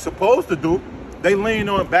 which they're supposed to do, they lean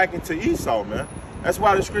on back into Esau, man. That's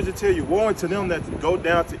why the scripture tell you, woe unto them that go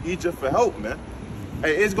down to Egypt for help, man.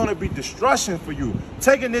 Hey, it's gonna be destruction for you.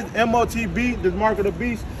 Taking this MOTB, the mark of the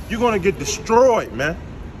beast, you're gonna get destroyed, man.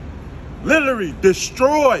 literally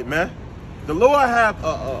destroyed, man. The Lord have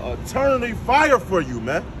a eternity fire for you,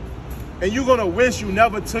 man. And you're gonna wish you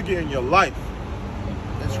never took it in your life.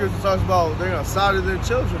 The scripture talks about they're gonna slaughter their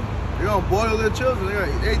children. They're gonna boil their children.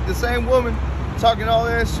 The same woman talking all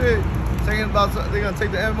that shit, saying about they're gonna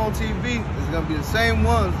take the MOTV. It's gonna be the same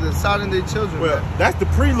ones that slaughtering their children. Well, man. that's the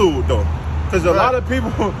prelude though, because a lot of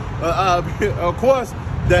people, of course,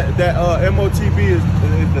 that MOTV is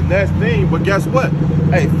the next thing. But guess what?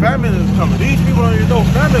 Hey, famine is coming. These people don't even know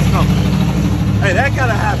famine is coming. Hey, that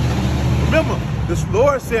gotta happen. Remember, the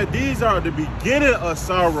Lord said these are the beginning of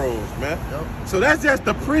sorrows, man. Yep. So that's just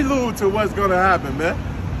the prelude to what's gonna happen, man.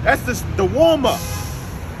 That's the warm up.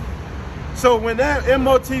 So when that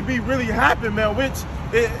MOTB really happened, man, which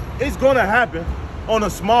it's gonna happen on a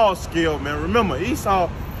small scale, man. Remember, Esau,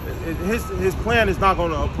 his plan is not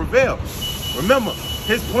gonna prevail. Remember,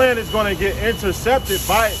 his plan is gonna get intercepted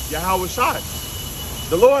by Yahweh Shai.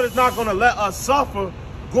 The Lord is not gonna let us suffer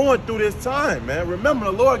going through this time, man. Remember,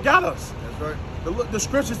 the Lord got us. That's right. The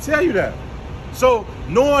scriptures tell you that. So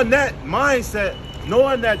knowing that mindset,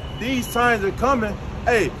 knowing that these times are coming,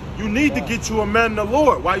 hey, you need to get you a man in the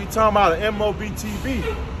Lord. Why you talking about an MOBTV,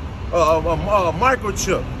 a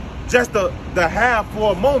microchip, just the half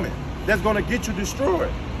for a moment that's gonna get you destroyed.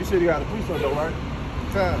 You said you got a police on though, right?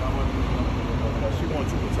 Time. She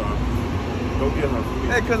wants you to time. Go get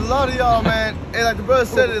her. Hey, cause a lot of y'all, man, hey, like the brother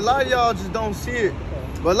said, a lot of y'all just don't see it,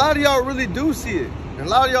 but a lot of y'all really do see it, and a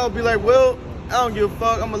lot of y'all be like, well, I don't give a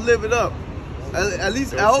fuck. I'm gonna live it up. At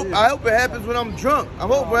least I hope it happens when I'm drunk. I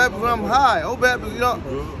hope it happens when I'm high. I hope it happens, you know.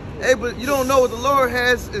 Hey, but you don't know what the Lord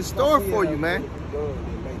has in store for you, man.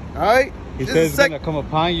 All right. He says it's gonna come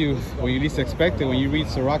upon you when you least expect it. When you read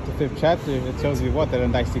Sirach, the 5th chapter, it tells you what, that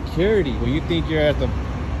in thy security, when you think you're at the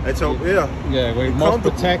where you're most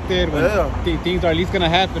protected, when things are at least gonna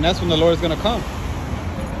happen, that's when the Lord is gonna come.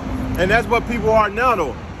 And that's what people are now,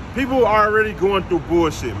 though. People are already going through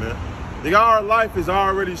bullshit, man. Our life is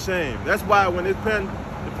already shame. That's why when the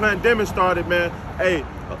pandemic started, man, hey,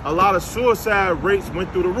 a lot of suicide rates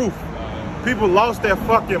went through the roof. People lost their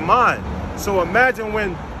fucking mind. So imagine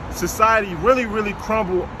when society really, really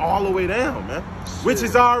crumbled all the way down, man, which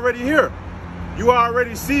is already here. You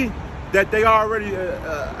already see that they already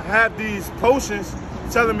have these potions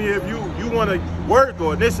telling me if you want to work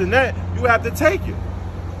or this and that, you have to take it,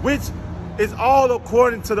 which is all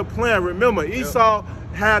according to the plan. Remember, Esau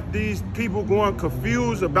have these people going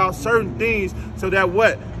confused about certain things so that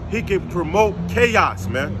what? He can promote chaos,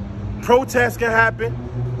 man. Protests can happen.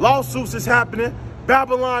 Lawsuits is happening.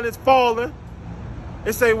 Babylon is falling.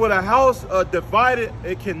 They say with a house divided,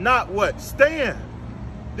 it cannot what? Stand.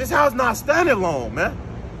 This house not standing long, man.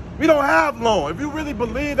 We don't have long. If you really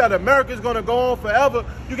believe that America is going to go on forever,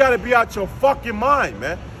 you got to be out your fucking mind,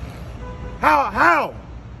 man. How?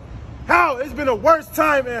 It's been the worst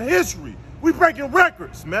time in history. We breaking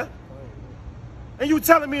records, man. And you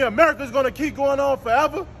telling me America's gonna keep going on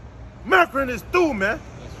forever? America is through, man.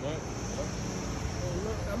 That's right.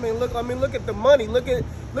 I mean, look at the money. Look at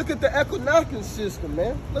the economic system,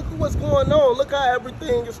 man. Look at what's going on. Look how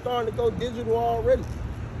everything is starting to go digital already.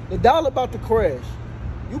 The dollar about to crash.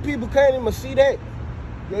 You people can't even see that.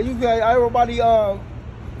 Yeah, you got everybody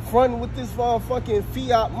fronting with this fucking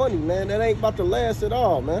fiat money, man. That ain't about to last at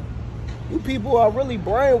all, man. You people are really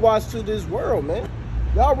brainwashed to this world, man.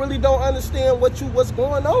 Y'all really don't understand what's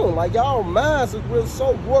going on. Like, y'all minds is really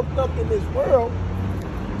so warped up in this world,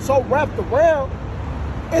 so wrapped around.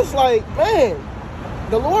 It's like, man,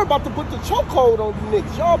 the Lord about to put the chokehold on you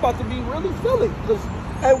niggas. Y'all about to be really feeling.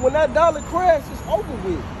 And when that dollar crash, it's over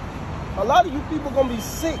with. A lot of you people gonna be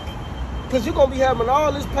sick, because you're gonna be having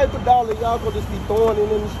all this paper dollar, y'all gonna just be throwing it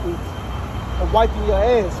in the streets and wiping your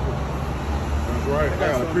ass with. That's right. I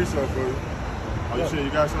got a precept for you. Oh, you sure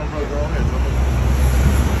you got something, brother? Go ahead.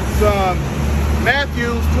 It's Matthew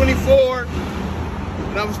 24,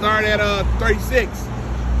 and I'm starting at 36.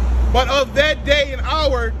 But of that day and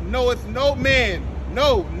hour knoweth no man,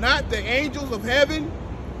 no, not the angels of heaven,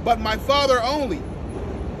 but my Father only.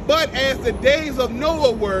 But as the days of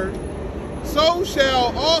Noah were, so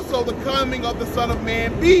shall also the coming of the Son of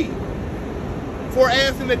Man be. For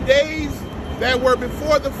as in the days that were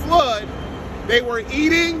before the flood, they were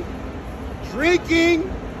eating, drinking,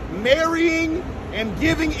 marrying, and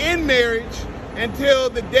giving in marriage until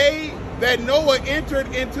the day that Noah entered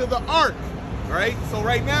into the ark. Right? So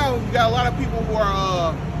right now, you got a lot of people who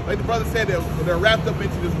are, like the brother said, they're wrapped up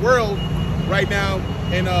into this world right now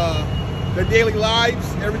in their daily lives,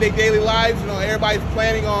 everyday daily lives. You know, everybody's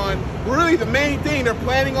planning on, really the main thing they're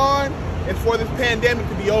planning on is for this pandemic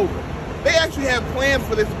to be over. They actually have plans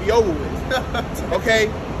for this to be over with, okay?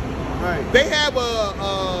 Right. They have a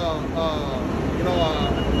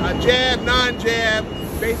jab, non-jab,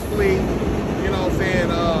 basically, you know what I'm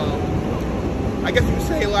saying, I guess you could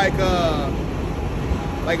say like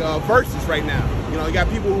versus right now. You know, you got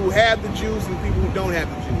people who have the juice and people who don't have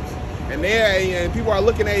the juice. And people are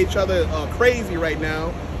looking at each other crazy right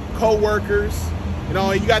now. Co-workers, you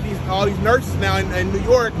know, you got all these nurses now in New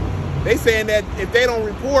York. They saying that if they don't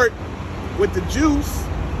report with the juice,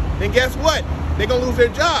 then guess what? They're gonna lose their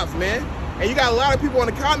jobs, man. And you got a lot of people in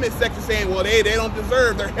the comment section saying, well, they don't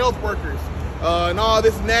deserve, they're health workers, and all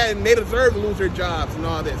this and that, and they deserve to lose their jobs and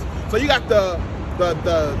all this. So you got the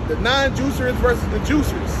non-juicers versus the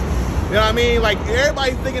juicers. You know what I mean? Like,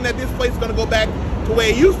 everybody's thinking that this place is gonna go back to where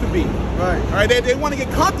it used to be. Right. All right, they want to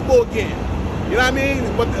get comfortable again. You know what I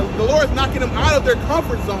mean? But the Lord's knocking them out of their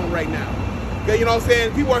comfort zone right now. You know what I'm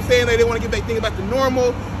saying? People are saying that they want to get back, things back to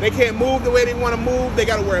normal. They can't move the way they want to move. They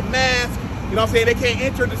got to wear a mask. You know what I'm saying? They can't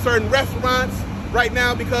enter into certain restaurants right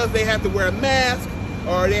now because they have to wear a mask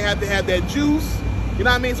or they have to have that juice. You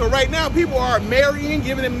know what I mean? So right now, people are marrying,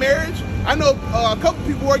 giving in marriage. I know a couple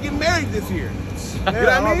people who are getting married this year. Yeah, you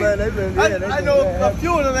know what I mean? Man, I know a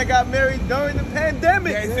few of them that got married during the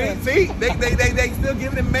pandemic. Yeah, see, they still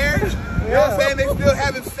giving in marriage. You know what I'm saying? They still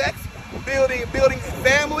having sex, building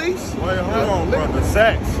families. Wait, hold on, brother.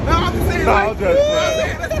 Sex. No, I'm just saying, like, you know what I'm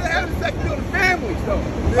saying? They're still having sex, building families, though.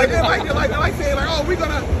 Like they're saying, like, oh, we're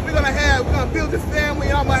gonna build this family,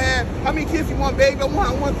 and I'm gonna have, how many kids you want, baby? I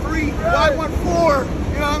want 3, well, I want 4.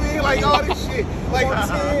 You know what I mean? Like all this shit. Like,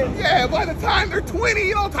 yeah, by the time they're 20,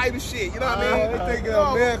 you know, type of shit. You know what I mean? They think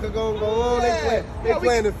America gonna go on. They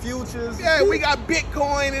playing the futures. Yeah, we got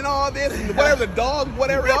Bitcoin and all this, and whatever the dog,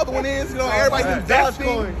 whatever the other one is. You know, everybody's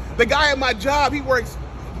investing. The guy at my job, I work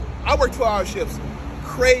 12-hour shifts.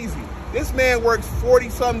 Crazy. This man works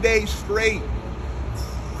 40-some days straight.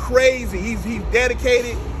 Crazy. He's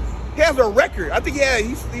dedicated. He has a record. I think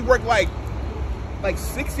he worked like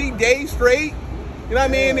 60 days straight. You know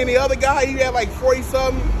what I mean? And the other guy, he had like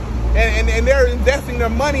 40-something, and they're investing their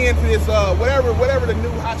money into this whatever the new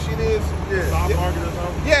hot shit is. Stock market or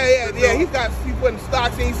something. Yeah. He's putting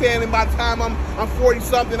stocks in. He's saying by the time I'm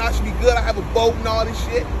 40-something, I should be good. I have a boat and all this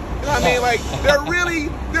shit. You know what I mean? Like they're really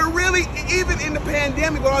even in the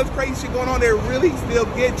pandemic with all this crazy shit going on, they're really still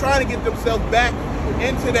trying to get themselves back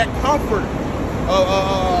into that comfort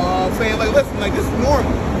of saying like, listen, like this is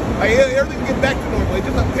normal. Like everything will get back to normal. It's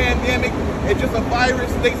just a pandemic. It's just a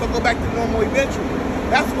virus. Things will go back to normal eventually.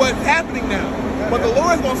 That's what's happening now. But the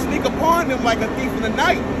Lord's going to sneak upon them like a thief in the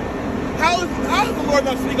night. How is the Lord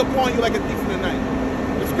going to sneak upon you like a thief in the night?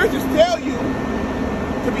 The scriptures tell you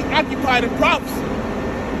to be occupied in prophecy.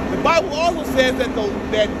 The Bible also says that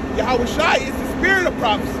Yahweh Shai is the spirit of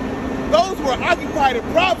prophecy. Those who are occupied in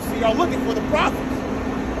prophecy are looking for the prophets.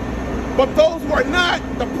 But those who are not,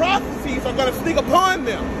 the prophecies are going to sneak upon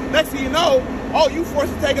them. Next thing you know, oh, you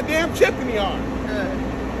forced to take a damn chip in the arm.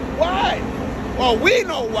 Why? Well, we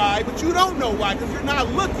know why, but you don't know why, because you're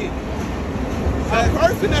not looking. A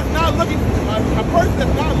person that's not looking to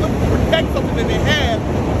protect something that they have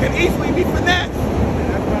can easily be finessed. And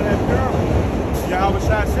that's why that parable, Yahweh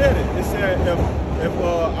Shai said it. It said, if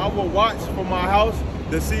I will watch for my house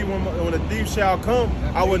to see when the thief shall come,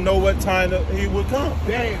 I would know what time he would come.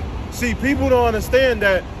 Damn. See, people don't understand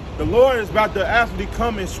that the Lord is about to actually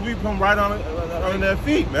come and sweep them right on their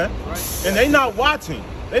feet, man. Right. And they not watching.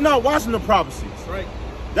 They're not watching the prophecies. Right.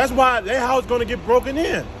 That's why their house is going to get broken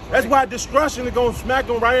in. That's why destruction is going to smack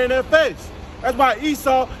them right in their face. That's why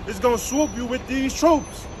Esau is going to swoop you with these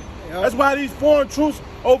troops. Yep. That's why these foreign troops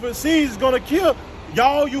overseas is going to kill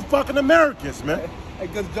y'all, you fucking Americans, man.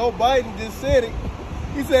 Because Joe Biden just said it.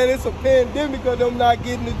 He said it's a pandemic of them not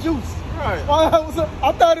getting the juice. Right.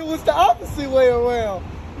 I thought it was the opposite way around.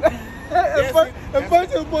 At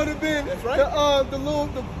first it would have been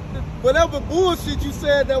whatever bullshit you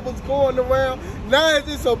said that was going around. Now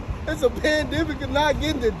it's a pandemic of not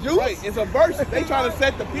getting the juice. Right, it's a versus. They trying to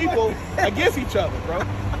set the people against each other, bro.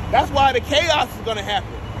 That's why the chaos is going to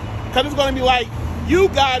happen. Because it's going to be like, you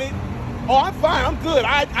got it. Oh, I'm fine. I'm good.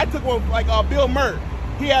 I took one like Bill Murray.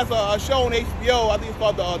 He has a show on HBO. I think it's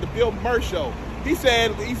called the Bill Murray Show. He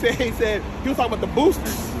said he was talking about the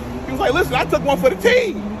boosters. He was like, listen, I took one for the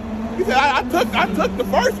team. He said, I took the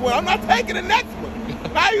first one. I'm not taking the next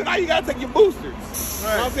one. Now you gotta take your boosters. Right. You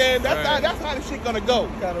know what I'm saying? That's how the shit gonna go.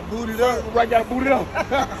 Gotta boot it up. Right, gotta boot it up.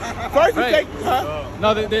 First you take,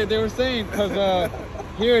 No, they were saying, because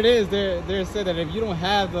here it is, they said that if you don't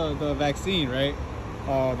have the vaccine, right?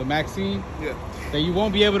 The vaccine, yeah, that you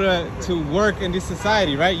won't be able to work in this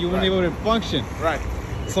society, right? You won't be able to function. Right.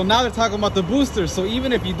 So now they're talking about the boosters. So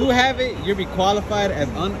even if you do have it, you'll be qualified as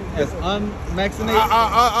unvaccinated.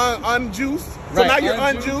 Unjuiced. So Right, now you're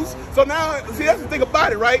unjuiced. unjuiced. So now, see, that's the thing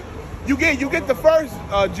about it, right? You get the first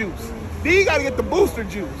juice. Then you got to get the booster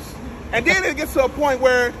juice. And then it gets to a point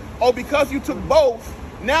where, oh, because you took both,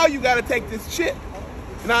 now you got to take this chip.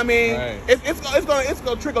 You know what I mean? Right. It's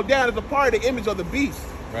gonna trickle down as a part of the image of the beast.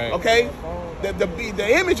 Right. Okay.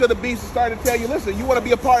 The image of the beast is starting to tell you, listen, you want to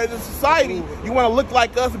be a part of this society, you want to look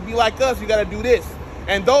like us and be like us, you got to do this.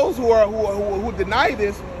 And those who deny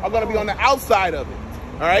this are going to be on the outside of it,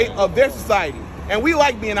 all right, of their society. And we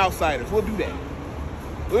like being outsiders. We'll do that.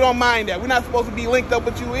 We don't mind that. We're not supposed to be linked up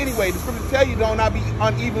with you anyway. The scriptures tell you don't not be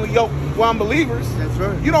unevenly yoked with unbelievers. That's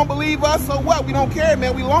right. You don't believe us, so what? We don't care,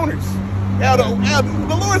 man. We loners. Hell,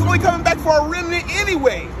 the Lord's only coming back for a remnant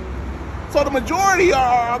anyway. So the majority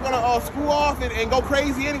are going to screw off and go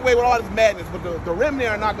crazy anyway with all this madness. But the remnant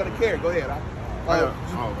are not going to care. Go ahead.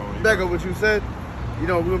 Back up what you said. You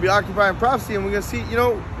know, we're going to be occupying prophecy and we're going to see, you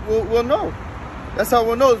know, we'll know. That's how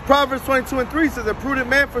we'll know. Proverbs 22:3 says, a prudent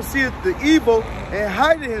man foreseeth the evil and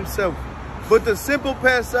hideth himself. But the simple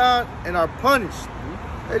pass on and are punished.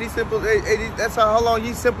 Hey, these simple, that's how long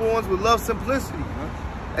these simple ones would love simplicity.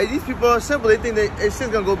 Hey, these people are simple. They think shit's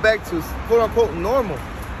gonna go back to quote unquote normal.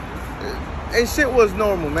 And shit was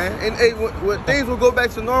normal, man. And hey, things will go back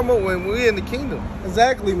to normal when we're in the kingdom.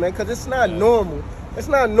 Exactly, man, because it's not normal. It's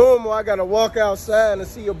not normal. I gotta walk outside and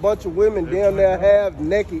see a bunch of women down there half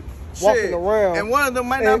naked walking around. And one of them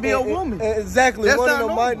might not be a woman. Exactly. One of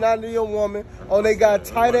them might not be a woman. Or they got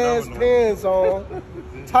tight ass pants on.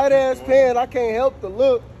 Tight ass pants, I can't help to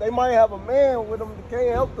look. They might have a man with them, they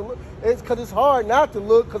can't help to look. It's because it's hard not to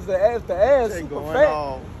look because the ass super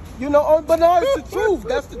fat. You know, but no, it's the truth.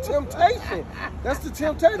 That's the temptation. That's the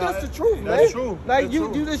temptation. That's the truth, man. That's true. Like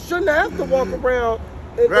you just shouldn't have to walk around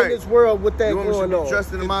in this world with that going on.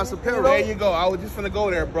 Dressed in the mass apparel. There you go. I was just finna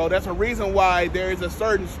go there, bro. That's a reason why there is a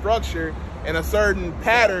certain structure and a certain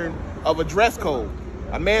pattern of a dress code.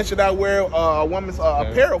 A man should not wear a woman's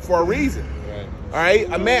apparel for a reason. All right,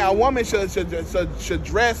 a woman should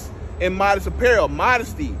dress in modest apparel,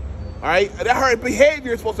 modesty. All right, that her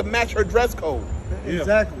behavior is supposed to match her dress code.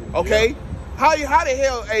 Exactly. Okay, yeah. How the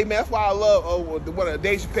hell? Hey man, that's why I love one of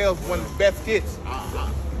Dave Chappelle's one of his best skits.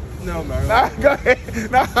 No man. Go ahead.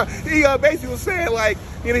 Nah, he basically was saying like,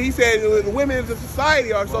 you know, he said the women in the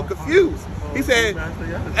society are so confused. He said,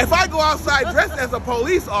 if I go outside dressed as a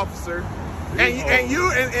police officer. And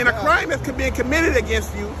you in a crime that's being committed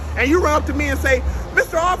against you, and you run up to me and say,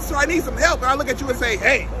 Mr. Officer, I need some help. And I look at you and say,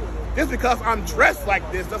 hey, just because I'm dressed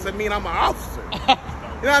like this doesn't mean I'm an officer.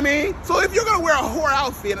 You know what I mean? So if you're gonna wear a whore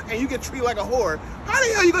outfit and you get treated like a whore, how the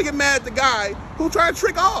hell are you gonna get mad at the guy who trying to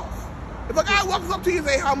trick off? If a guy walks up to you and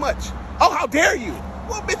say, how much? Oh, how dare you?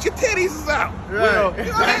 Well, bitch, your titties is out. Well,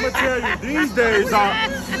 you know I'm gonna tell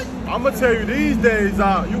you these days,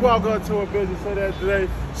 you walk up to a bitch and say that today,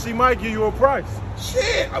 she might give you a price.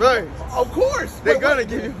 Shit, right. Of course. They're gonna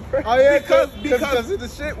give you a price. Oh yeah, because of the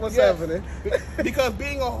shit, what's happening? Because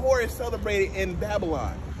being a whore is celebrated in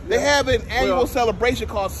Babylon. They have an annual celebration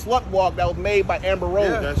called Slut Walk that was made by Amber Rose.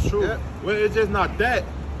 Yeah, that's true. Yeah. Well, it's just not that,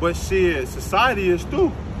 but shit, society is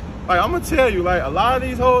stupid. Like, I'm gonna tell you, like, a lot of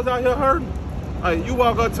these hoes out here hurting. Like, you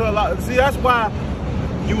walk up to a lot, see, that's why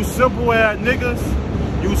you simple ass niggas,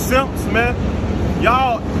 you simps, man,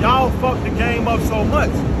 y'all fuck the game up so much.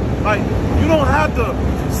 Like, you don't have to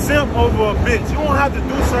simp over a bitch. You don't have to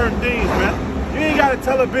do certain things, man. You ain't gotta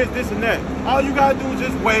tell a bitch this and that. All you gotta do is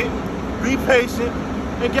just wait, be patient,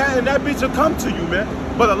 and that bitch will come to you, man.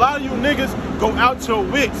 But a lot of you niggas go out your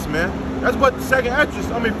wits, man. That's what the first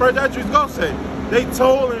actress gonna say. They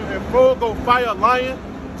told and Fro go fight a lion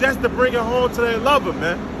just to bring it home to their lover,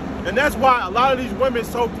 man. And that's why a lot of these women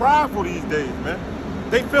so prideful these days, man.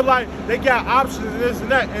 They feel like they got options and this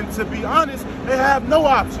and that. And to be honest, they have no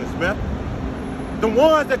options, man. The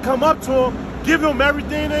ones that come up to them, give them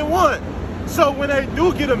everything they want. So when they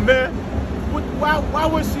do get a man, why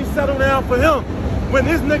would she settle down for him? When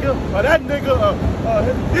this nigga, or that nigga,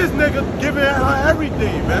 this nigga giving her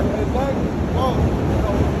everything, man.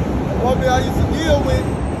 The woman I used to deal with,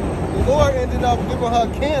 the Lord ended up giving her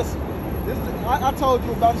cancer. I told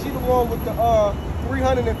you about it. She the one with the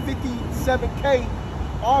 357K,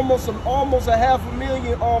 almost a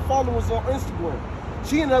 500,000 followers on Instagram.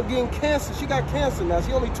 She ended up getting cancer. She got cancer now.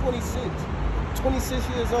 She only 26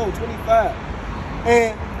 years old, 25.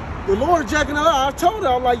 And the Lord jacking her up. I told her,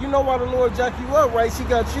 I'm like, you know why the Lord jack you up, right? She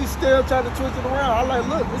still trying to twist it around. I'm like,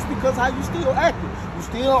 look, it's because how you still acting. You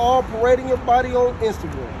still all parading your body on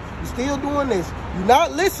Instagram. You still doing this. You're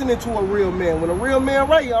not listening to a real man. When a real man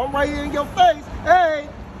right here, I'm right here in your face. Hey,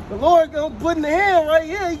 The Lord gonna put in the hand right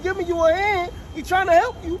here. He giving you a hand. He trying to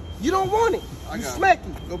help you. You don't want it. You smack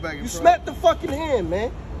it. Go back and you smack the fucking hand,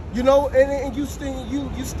 man. You know, and you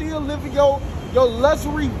still living your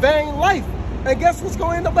luxury vain life. And guess what's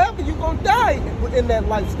gonna end up happening? You're gonna die in that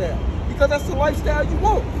lifestyle because that's the lifestyle you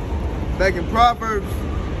want. Back in Proverbs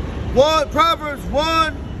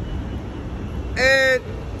 1 and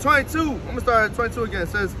 22. I'm gonna start at 22 again. It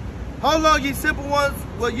says, "How long, ye simple ones,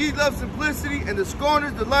 will ye love simplicity, and the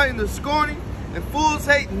scorners delight in the scorning, and fools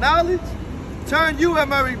hate knowledge? Turn you at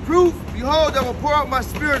my reproof. Behold, I will pour out my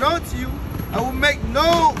spirit unto you. I will make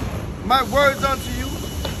known my words unto you,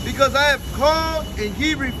 because I have called and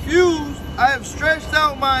ye refused. I have stretched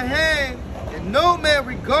out my hand, and no man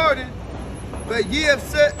regarded. But ye have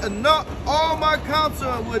set enough all my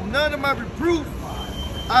counsel, and with none of my reproof.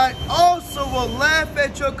 I also will laugh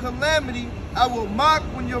at your calamity. I will mock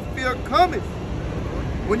when your fear cometh.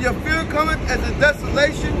 When your fear cometh as a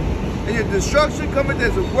desolation, and your destruction cometh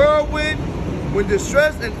as a whirlwind, when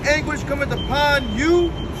distress and anguish cometh upon you,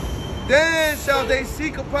 then shall they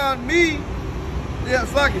seek upon me.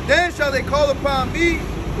 Then shall they call upon me,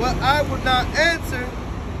 but I would not answer.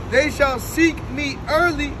 They shall seek me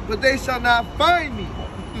early, but they shall not find me."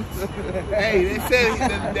 Hey, they said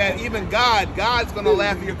that even God's going to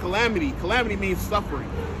laugh at your calamity. Calamity means suffering.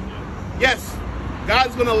 Yes,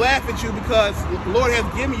 God's going to laugh at you because the Lord has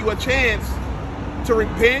given you a chance to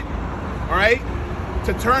repent, all right,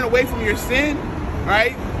 to turn away from your sin, all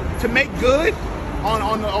right, to make good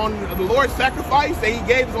on the Lord's sacrifice that he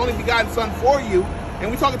gave his only begotten son for you. And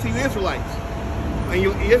we're talking to you Israelites, and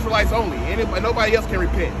you Israelites only. Nobody else can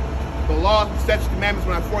repent. The law, statutes, commandments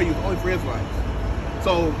were not for you, only for Israelites.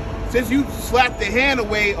 So since you slapped the hand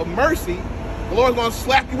away of mercy, the Lord's going to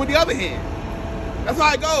slap you with the other hand. That's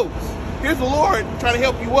how it goes. Here's the Lord trying to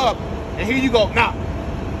help you up, and here you go, nah.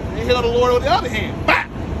 And here go the Lord with the other hand, bah!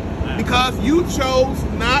 Because you chose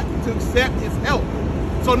not to accept his help.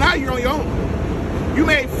 So now you're on your own. You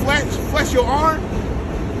made flesh your arm,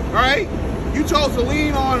 all right? You chose to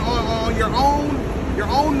lean on your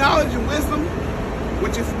own knowledge and wisdom,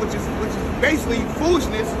 which is basically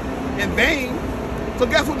foolishness and vain. So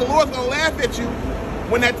guess what? The Lord's gonna laugh at you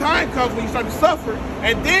when that time comes, when you start to suffer.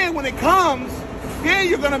 And then when it comes, then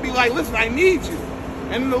you're gonna be like, listen, I need you.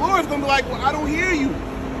 And the Lord's gonna be like, well, I don't hear you.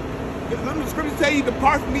 The scriptures tell you,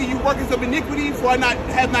 depart from me, you workers of iniquity, for I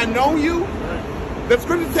have not known you. The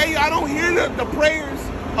scriptures tell you, I don't hear the prayers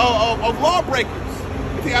of lawbreakers.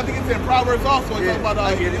 I think it's in Proverbs also. It talks about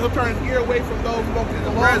he'll turn his ear away from those who don't keep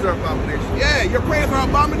the law. Your prayers are abomination. Yeah, your prayers are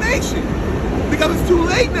abomination. Because it's too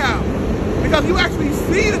late now. Because you actually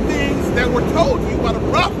see the things that were told to you by the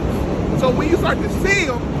prophets. So when you start to see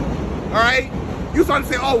them, all right, you start to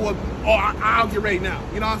say, I'll get ready now.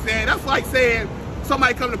 You know what I'm saying? That's like saying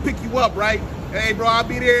somebody come to pick you up, right? Hey, bro, I'll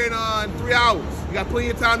be there in 3 hours. You got plenty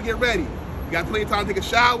of time to get ready. You got plenty of time to take a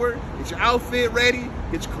shower, get your outfit ready,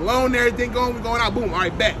 get your cologne and everything going. We're going out, boom, all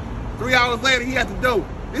right, bet. 3 hours later, he at the door.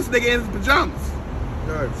 This nigga in his pajamas.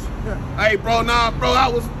 Hey, bro, nah, bro, I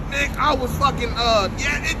was fucking, I'm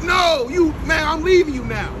leaving you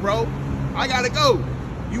now, bro. I gotta go.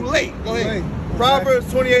 You late, go ahead.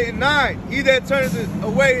 Proverbs 28:9, he that turneth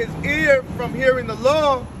away his ear from hearing the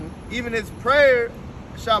law, even his prayer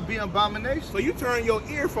shall be abomination. So you turn your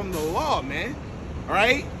ear from the law, man, all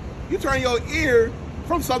right? You turn your ear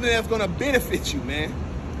from something that's gonna benefit you, man,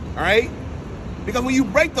 all right? Because when you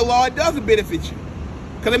break the law, it doesn't benefit you.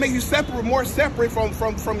 Because it makes you more separate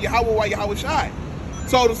from Yahweh while Yahweh Shai.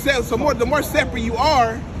 So the more separate you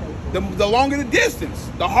are, the longer the distance,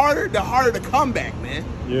 the harder the comeback, man.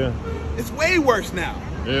 Yeah. It's way worse now.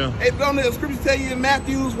 Yeah. Don't the scriptures tell you in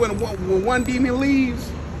Matthews when one demon leaves,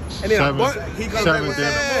 and then he comes back with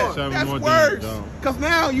seven more. That's worse. Because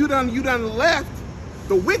now you done left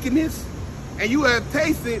the wickedness, and you have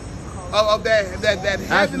tasted of that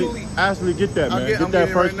heavenly. Actually, get that, man. Get that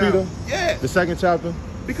First Peter. Yeah. The 2nd chapter.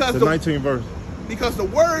 Because the 19th verse. Because the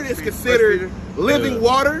word is considered living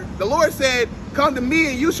water. The Lord said, "Come to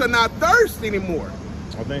me, and you shall not thirst anymore."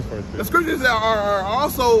 I think First Peter. The scriptures are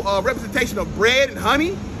also a representation of bread and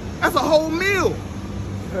honey. That's a whole meal.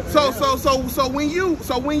 So when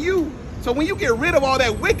you get rid of all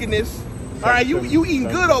that wickedness, all right, you eating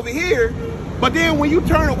good over here, but then when you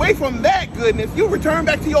turn away from that goodness, you return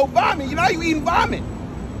back to your vomit. You know, you eating vomit.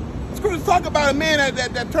 The scriptures talk about a man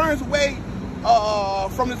that turns away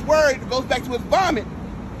from his word, goes back to his vomit.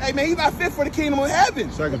 Hey man, he's not fit for the kingdom of heaven.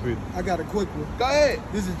 2nd Peter. I got a quick one. Go ahead.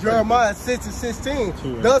 This is Jeremiah 6:16.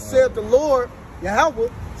 Thus saith the Lord Yahweh,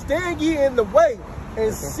 stand ye in the way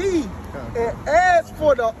and see and ask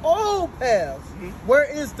for the old paths, where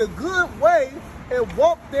is the good way, and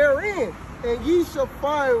walk therein, and ye shall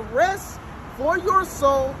find rest for your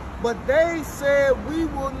soul. But they said, we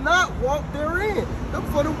will not walk therein. Them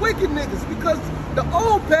for the wicked niggas, because the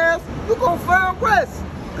old path, you're going to find rest.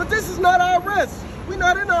 Because this is not our rest. We're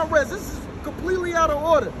not in our rest. This is completely out of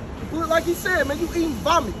order. Like he said, man, you eating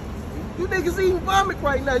vomit. You niggas eating vomit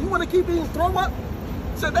right now. You want to keep eating throw up?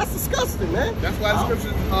 So that's disgusting, man. That's why the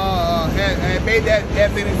scriptures had made that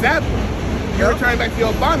as an example. You return back to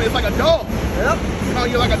your vomit, it's like a dog. Yep. You know,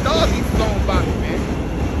 you're like a dog eats his own vomit, man.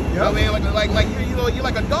 You know what I mean? Like you're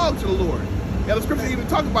like a dog to the Lord. Yeah, the scriptures even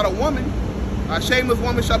talk about a woman. A shameless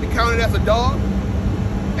woman shall be counted as a dog.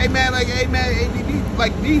 Hey man,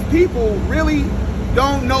 these people really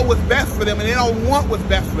don't know what's best for them, and they don't want what's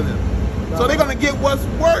best for them. So they're gonna get what's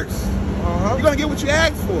worse. You're gonna get what you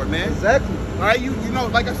asked for, man. Exactly. All right, you know,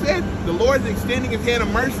 like I said, the Lord is extending his hand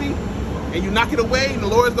of mercy, and you knock it away, and the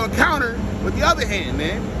Lord is gonna counter with the other hand,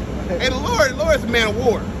 man. Hey, the Lord is a man of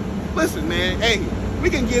war. Listen, man, hey, we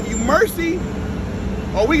can give you mercy,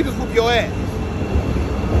 or we can just whoop your ass.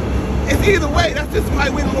 It's either way. That's just the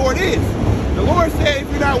way the Lord is. The Lord said, if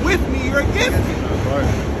you're not with me, you're against me.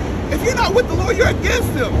 If you're not with the Lord, you're against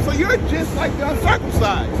him. So you're just like the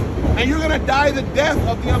uncircumcised. And you're going to die the death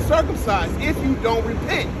of the uncircumcised if you don't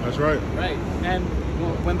repent. That's right. Right. And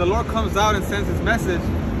when the Lord comes out and sends his message,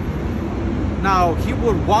 now he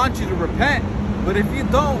would want you to repent. But if you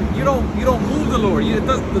don't move the Lord.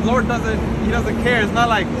 The Lord doesn't care. It's not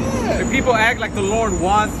like if people act like the Lord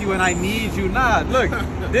wants you and I need you. Nah, look,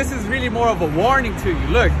 this is really more of a warning to you.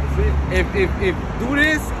 Look, if do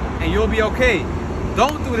this and you'll be okay.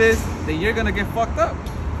 Don't do this, then you're gonna get fucked up.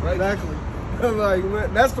 Right. Exactly. Like,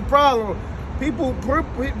 man, that's the problem. People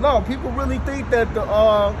really think that the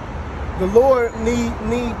Lord need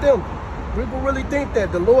them. People really think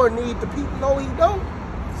that the Lord need the people. No, he don't.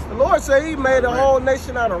 The Lord said he made a whole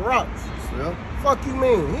nation out of rocks. Yeah. Fuck you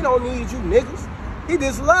mean? He don't need you niggas. He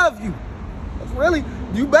just love you. That's really,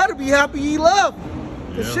 you better be happy he love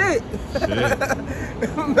you. Shit.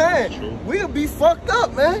 Man, we'll be fucked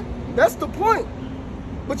up, man. That's the point.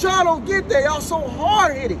 But y'all don't get that. Y'all so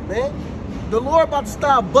hard-headed, man. The Lord about to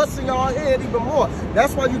start busting y'all head even more.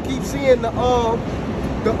 That's why you keep seeing the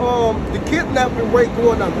kidnapping rate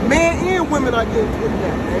going up. Men and women are getting kidnapped,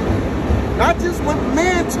 man. Not just women,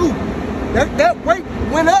 men too. That rate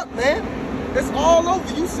went up, man. It's all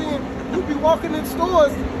over. You be walking in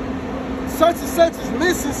stores, such and such is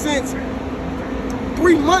missing since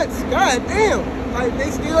 3 months. God damn. Like, they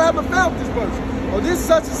still haven't found this person. Or this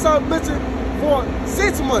such and such missing for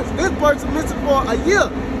 6 months. This person missing for a year.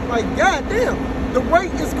 Like, God damn. The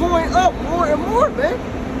rate is going up more and more, man.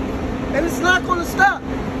 And it's not going to stop.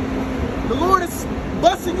 The Lord is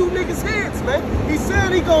busting you niggas' heads, man. He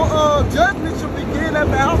said he gonna judgment should begin at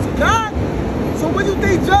the house of God. So where do you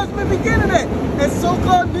think judgment beginning at? At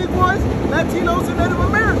so-called Negroes, Latinos, and Native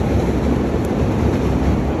Americans.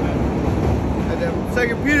 And then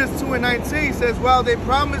 2 Peter 2:19 says, while they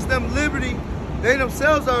promise them liberty, they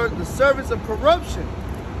themselves are the servants of corruption.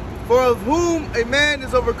 For of whom a man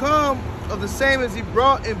is overcome, of the same as he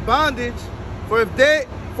brought in bondage. For if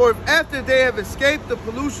after they have escaped the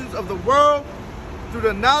pollutions of the world, through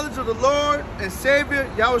the knowledge of the Lord and Savior,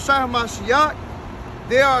 Yahushua HaMashiach,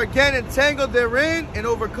 they are again entangled therein and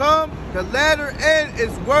overcome. The latter end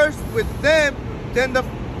is worse with them than the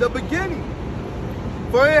beginning.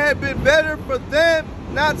 For it had been better for them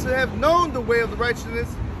not to have known the way of the righteousness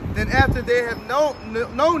than after they have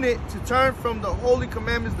known it to turn from the holy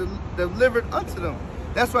commandments delivered unto them.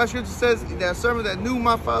 That's why Scripture says that servant that knew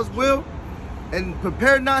my Father's will and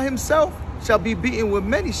prepared not himself shall be beaten with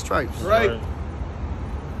many stripes. Right.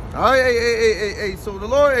 All right, hey, so the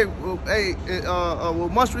Lord, with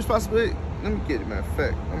much responsibility. Let me get it, matter of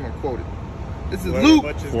fact. I'm going to quote it. This is Luke.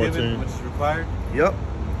 Much is given, much is required. Yep.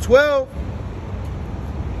 12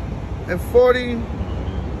 and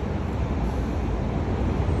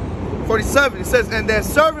 47. It says, and that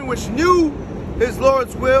servant which knew his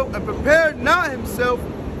Lord's will and prepared not himself,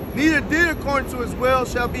 neither did according to his will,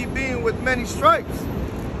 shall be beaten with many stripes.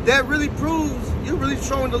 That really proves you're really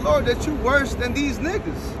showing the Lord that you worse than these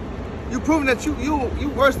niggas. You proving that you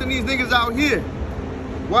worse than these niggas out here.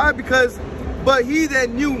 Why? Because, but he that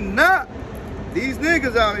knew not these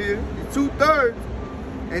niggas out here, the 2/3,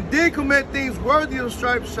 and did commit things worthy of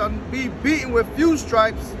stripes shall be beaten with few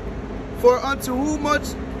stripes. For unto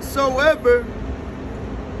whomsoever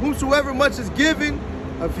much is given,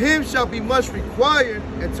 of him shall be much required,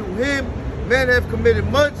 and to him men have committed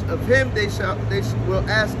much, of him they will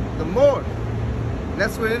ask the more. And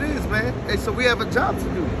that's what it is, man. Hey, so we have a job to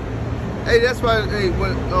do. Hey, that's why when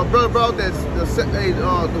brother brought that the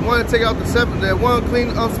one to take out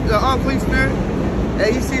the unclean spirit.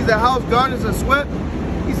 and he sees the house garnished and swept,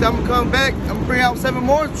 he said, I'm gonna come back, I'm gonna bring out 7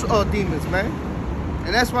 more demons, man.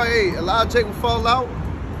 And that's why, hey, a lot of Jacob fall out.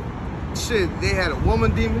 Shit, they had a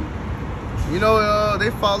woman demon. You know, they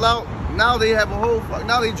fall out. Now they have a whole,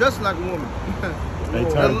 now they dressing like a woman. They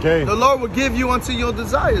turn gay. The Lord will give you unto your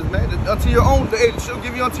desires, man. Unto your own, she'll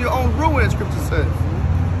give you unto your own ruin, as scripture says.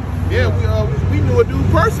 Yeah, we knew a dude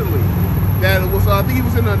personally that was, I think he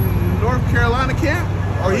was in a North Carolina camp,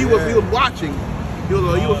 or he was watching. He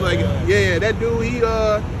was like, yeah, that dude,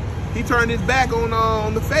 he turned his back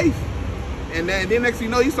on the faith. And then next thing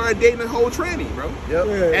you know, he started dating a whole tranny, bro. Yep.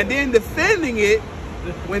 Yeah. And then defending it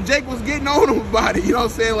when Jake was getting on him about it. You know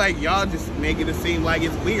what I'm saying? Like, y'all just making it seem like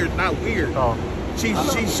it's weird. Not weird. Oh. She's a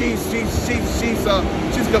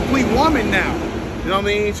complete woman now. You know what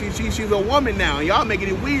I mean? She's a woman now. And y'all making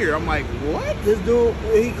it weird. I'm like, what? This dude,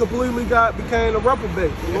 he completely became a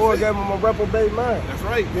reprobate. The Lord gave him a reprobate mind. That's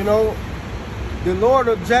right. You know, the Lord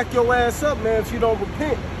will jack your ass up, man, if you don't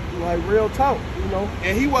repent. Like, real talk, you know.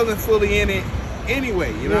 And he wasn't fully in it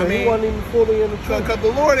anyway, you know what I mean? He wasn't even fully in the truth. Because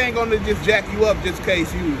the Lord ain't gonna just jack you up just in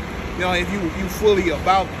case you know, if you fully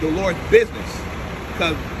about the Lord's business.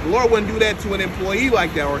 Because the Lord wouldn't do that to an employee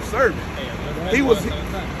like that or a servant. He was,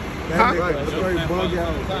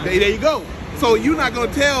 there you go. So you're not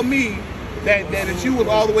gonna tell me that you was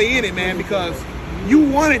all the way in it, man, because you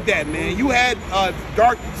wanted that, man. You had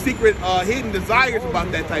dark, secret, hidden desires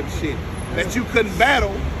about that type of shit that you couldn't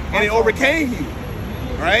battle, and it overcame you.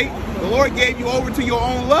 All right? The Lord gave you over to your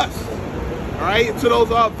own lust. All right? To those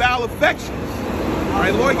foul affections. All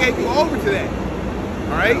right? The Lord gave you over to that.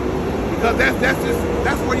 All right? Because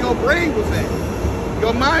that's where your brain was at.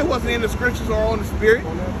 Your mind wasn't in the scriptures or on the spirit.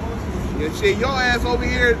 Yeah, shit, your ass over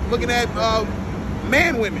here looking at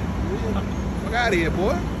women. Fuck out of here,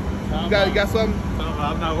 boy. You got something?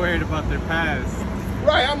 I'm not worried about their past.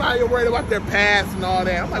 Right, I'm not even worried about their past and all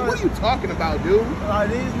that. I'm like, what are you talking about, dude?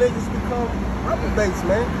 These niggas become reprobates,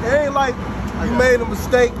 man. It ain't like you made a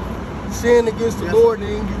mistake, sin against the Lord, and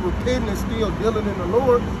then you repent and still dealing in the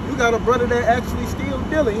Lord. You got a brother that actually still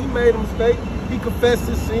dealing. He made a mistake. He confessed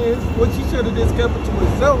his sins, which he should have just kept it to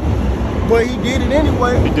himself. But he did it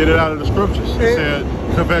anyway. He did it out of the scriptures. He said,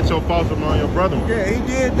 confess your faults among your brethren. Yeah, he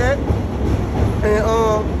did that.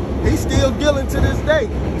 And he's still dealing to this day.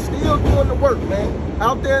 He's still doing the work, man.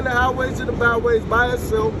 Out there in the highways and the byways by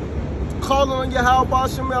himself, calling on Yahweh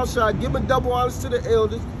Shem Shai, giving double honors to the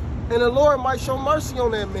elders, and the Lord might show mercy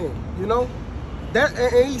on that man, you know?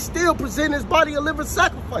 And he still present his body a living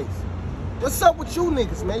sacrifice. What's up with you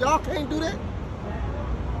niggas, man? Y'all can't do that?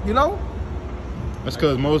 You know? That's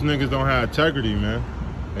because most niggas don't have integrity, man.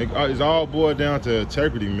 It's all boiled down to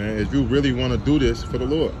integrity, man. If you really want to do this for the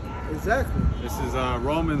Lord. Exactly. This is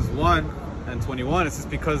Romans 1:21. It says,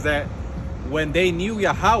 because that when they knew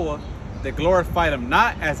Yahweh, they glorified him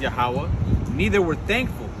not as Yahweh, neither were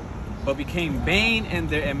thankful, but became vain in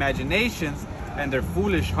their imaginations, and their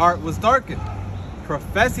foolish heart was darkened.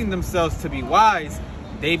 Professing themselves to be wise,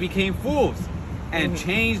 they became fools, and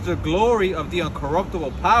changed the glory of the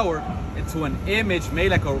uncorruptible power into an image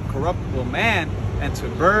made like a corruptible man, and to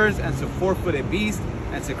birds, and to four-footed beasts,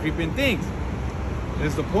 and to creeping things. This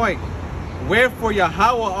is the point. Wherefore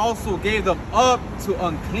Yahweh also gave them up to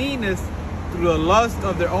uncleanness through the lust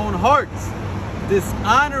of their own hearts,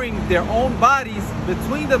 dishonoring their own bodies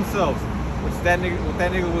between themselves, which what that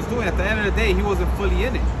nigga was doing. At the end of the day, he wasn't fully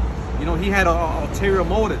in it. You know, he had ulterior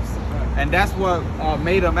motives, and that's what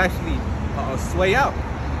made him actually sway out.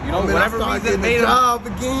 You know, whatever reason made him. Job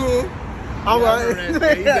again. All right.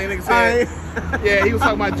 Yeah, he was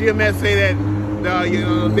talking about GMS say that you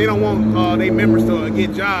know, they don't want their members to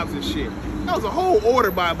get jobs and shit. That was a whole order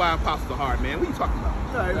by Apostle Hart, man. What are you talking about?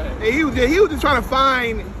 Right. He was just trying to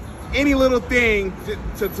find any little thing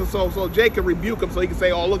so Jake could rebuke him, so he could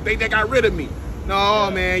say, "Oh, look, they got rid of me." No,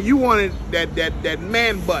 man, you wanted that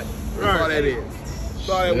man butt. That's all that is. That's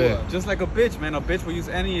all it was. Just like a bitch, man. A bitch will use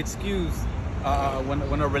any excuse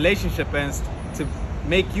when a relationship ends to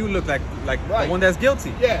make you look like the one that's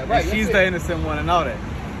guilty. Yeah, right. And she's the innocent one and all that.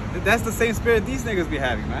 That's the same spirit these niggas be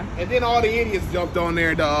having, man. And then all the idiots jumped on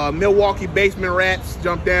there. The Milwaukee basement rats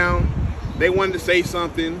jumped down. They wanted to say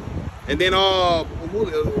something. And then well,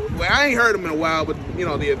 I ain't heard him in a while, but you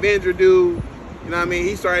know, the Avenger dude, you know what I mean?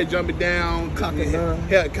 He started jumping down, cock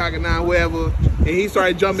a nine, whatever. And he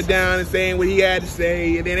started jumping down and saying what he had to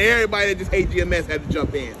say. And then everybody that just hate GMS had to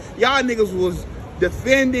jump in. Y'all niggas was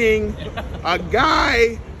defending a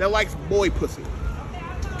guy that likes boy pussy.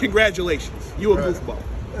 Congratulations. You a goofball.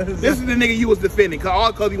 This is the nigga you was defending,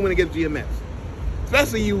 all because he went against GMS.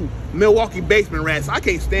 Especially you Milwaukee basement rats. I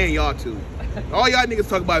can't stand y'all two. All y'all niggas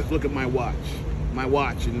talk about is look at my watch. my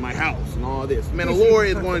watch and my house and all this. Man, the Lord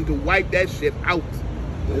is going to wipe that shit out.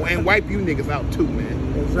 And wipe you niggas out too,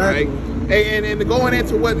 man. Exactly. Right? And going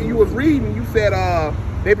into what you was reading, you said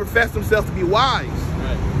they profess themselves to be wise.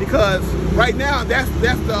 Right. Because right now, that's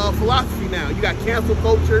the philosophy now. You got cancel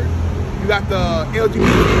culture, you got the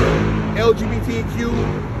LGBTQ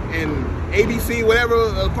and ABC,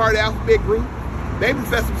 whatever part of the alphabet group. They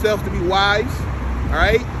profess themselves to be wise. All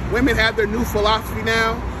right. Women have their new philosophy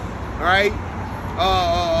now. All right.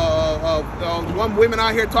 One women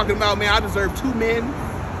out here talking about, man, I deserve 2 men.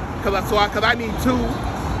 Cause I need two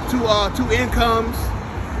incomes,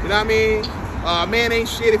 you know what I mean? Man ain't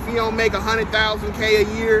shit if he don't make 100,000 K a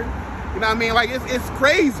year, you know what I mean? Like it's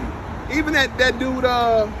crazy. Even that dude,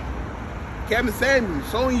 Kevin Samuels,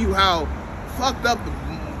 showing you how fucked up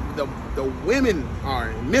the women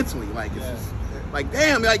are mentally. Like it's just, like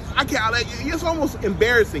damn, like I can't. Like, it's almost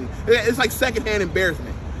embarrassing. It's like secondhand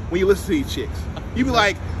embarrassment when you listen to these chicks. You be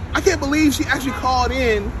like, I can't believe she actually called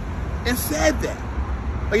in and said that.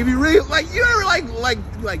 Like if you really like, you ever like,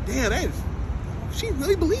 damn, that is, she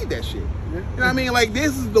really believed that shit. You know what I mean? Like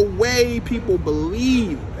this is the way people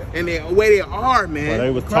believe and the way they are, man. Well, they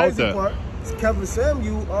was taught that. Kevin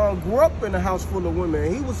Samuel grew up in a house full of women.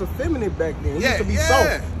 He was effeminate back then. He used to be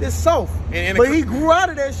yeah. soft. It's soft. But he grew out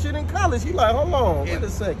of that shit in college. He like, hold on, wait a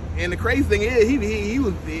second. And the crazy thing is, he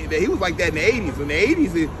was like that in the 80s. In the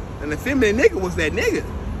 80s, and the feminine nigga was that nigga.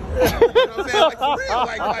 You know what I'm saying? Like for real,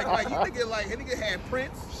 like you nigga had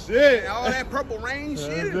Prince, shit, and all that Purple Rain shit.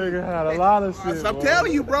 That nigga had a lot of shit. So I'm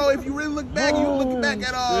telling you, bro, if you really look back, you look back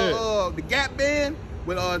at the Gap Band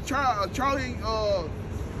with Charlie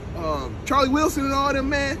Wilson and all them,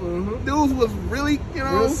 man. Dudes was really, you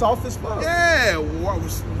know, real soft as fuck. Yeah,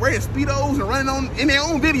 wearing Speedos and running on in their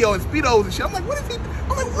own video in Speedos and shit. I'm like, what is he? I'm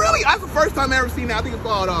like, really? That's the first time I ever seen that. I think it's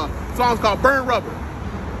called song's called Burn Rubber.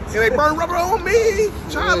 And they burn rubber on me,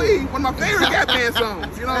 Charlie. One of my favorite Gap Band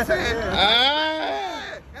songs. You know what I'm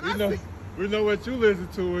saying? We know what you listen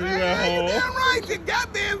to when you at home. You're damn right. The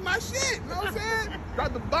Gap Band's my shit. You know what I'm saying?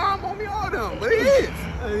 Dropped the bomb on me, all them. But it is.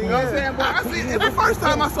 You know what I'm saying? But I see it's the first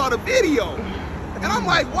time I saw the video. And I'm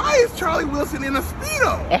like, why is Charlie Wilson in a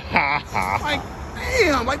Speedo? Like,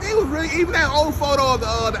 damn. Like, they was really, even that old photo of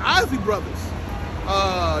the Isley brothers.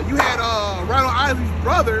 You had Ronald Isley's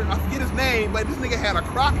brother, I forget his name, but this nigga had a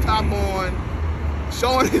crop top on,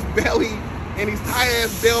 showing his belly and these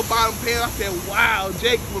tight-ass bell-bottom pants. I said, wow,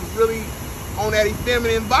 Jake was really on that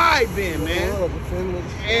effeminate vibe then, man.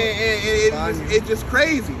 And it's just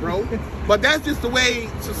crazy, bro. But that's just the way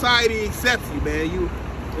society accepts you, man. You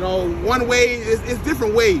know, one way, it's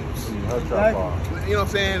different waves. You know what I'm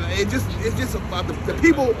saying? It's just about the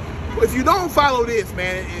people. If you don't follow this,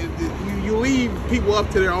 man, you leave people up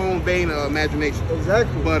to their own vain imagination.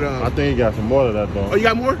 Exactly. But I think you got some more of that though. Oh, you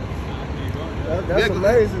got more? That's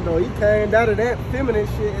amazing though. He came out of that feminine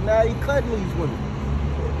shit and now he cutting these women.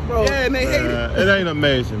 Bro, yeah, and they hate it. It ain't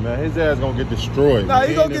amazing, man. His ass gonna get destroyed. Nah,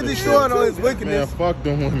 he gonna get destroyed on his wickedness. Man, fuck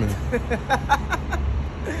them women.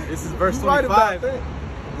 This is verse 25.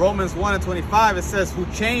 Romans 1:25. It says, "Who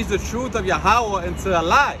changed the truth of Yahweh into a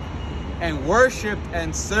lie, and worshipped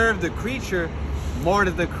and served the creature more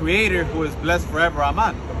than the Creator, who is blessed forever."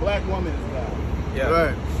 Amen. The black woman is God. Yeah.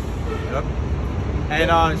 Right. Yep.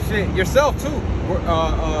 And shit, yourself too.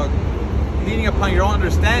 Leaning upon your own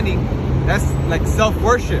understanding. That's like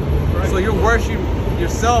self-worship. Right. So you're worshiping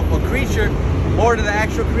yourself, a creature, more than the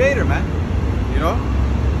actual Creator, man. You know?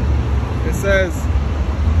 It says,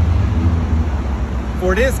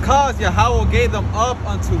 "For this cause Yahweh gave them up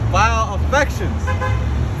unto vile affections.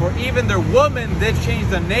 For even their woman did change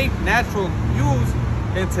the natural hues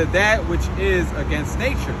into that which is against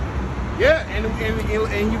nature." Yeah, and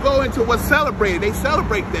you go into what's celebrated. They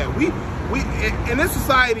celebrate that. We in this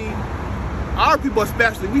society, our people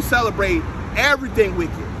especially, we celebrate everything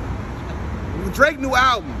wicked. Drake new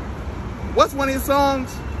album. What's one of his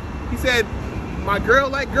songs? He said, "My girl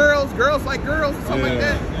like girls, girls like girls," or something like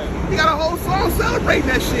that. Yeah. He got a whole song celebrating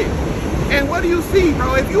that shit. And what do you see,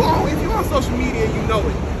 bro? If you on social media, you know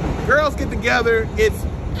it. Girls get together, it's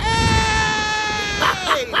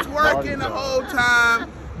hey, twerking the whole time.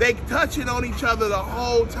 They touching on each other the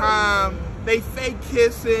whole time. They fake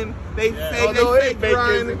kissing. They fake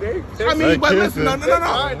grinding. I mean, but listen, no.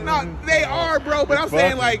 They are, bro. But I'm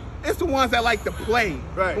saying, like, it's the ones that like to play.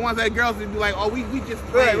 Right. The ones that girls would be like, oh, we just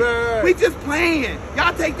playing. Right. We just playing.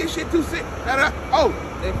 Y'all take this shit too serious. Oh,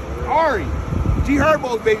 Ari, G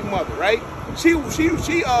Herbo's baby mother, right? She with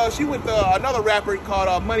another rapper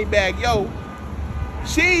called Moneybagg Yo.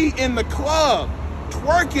 She in the club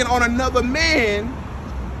twerking on another man,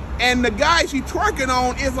 and the guy she twerking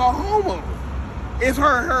on is a homo. It's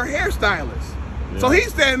her hairstylist. So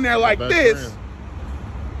he's standing there like Best this. friend.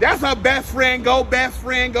 That's her best friend go,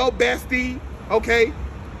 bestie, okay?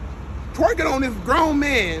 Twerking on this grown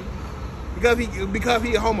man because he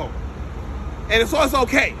a homo. And so it's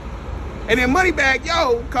okay. And then Moneybagg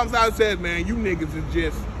Yo comes out and says, man, you niggas is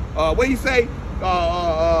just, what he say?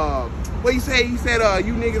 What he say? He said,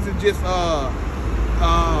 you niggas is just,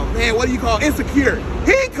 man, what do you call insecure?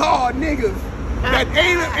 He called niggas that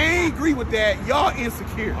ain't agree with that. Y'all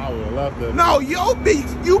insecure. I would love that. No, your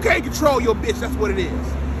bitch, you can't control your bitch. That's what it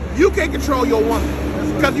is. You can't control your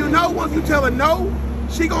woman. Because you know once you tell her no,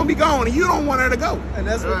 she gonna be gone and you don't want her to go. And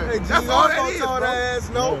that's what That's all that is, told bro. her ass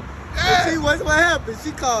no. Yeah. And see what happened?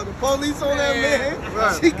 She called the police on that man.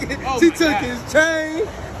 Right. She took his chain.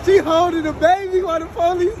 She holding the baby while the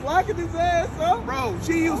police locking his ass up. Bro,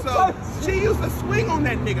 she used to swing on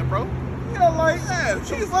that nigga, bro. Yeah, like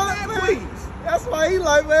She used to say, please. That's why he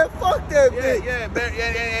like, man, fuck that Yeah, bitch.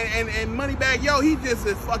 yeah, and Moneybagg Yo, he just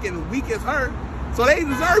as fucking weak as her. So they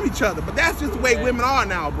deserve each other. But that's just the way women are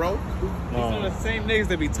now, bro. These are the same niggas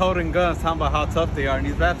that be toting guns talking about how tough they are in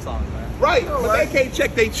these rap songs, man. Right, but they can't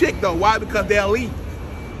check their chick though. Why? Because they'll leave.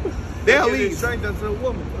 They'll leave. Strength unto a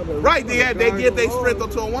woman. Right, they give their strength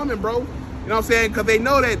up to a woman, bro. You know what I'm saying? Because they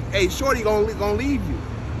know that, hey, shorty gonna leave you.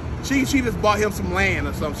 She just bought him some land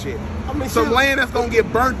or some shit. I mean, Some land that's gonna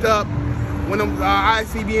get burnt up when them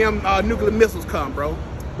ICBM nuclear missiles come, bro.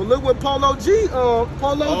 But look what Polo G, Oh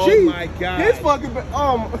my God. his fucking,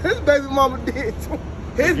 his baby mama did.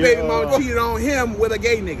 His baby mama cheated on him with a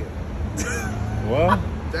gay nigga. What?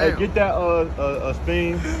 Hey, Damn. get that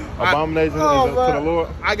steam abomination Oh, to the Lord.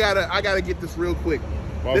 I gotta get this real quick.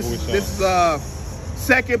 Bible This song. is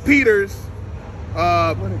 2 Peter's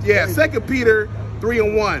 2 Peter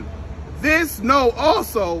 3:1. This know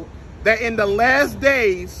also that in the last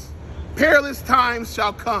days perilous times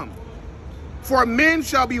shall come. For men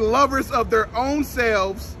shall be lovers of their own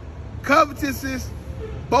selves, covetous,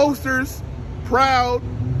 boasters, proud,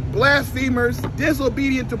 blasphemers,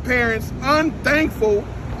 disobedient to parents, unthankful,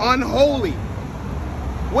 unholy.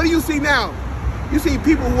 What do you see now? You see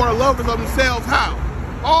people who are lovers of themselves. How?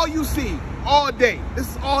 All you see, all day. This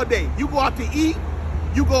is all day. You go out to eat,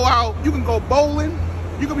 you go out, you can go bowling,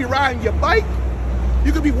 you can be riding your bike,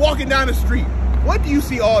 you can be walking down the street. What do you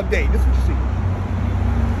see all day? This is what you see.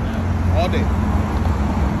 All day.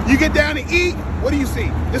 You get down to eat, what do you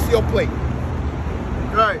see? This is your plate.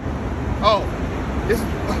 Right. Oh, this is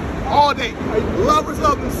all day. Lovers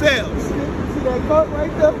of themselves. See that cart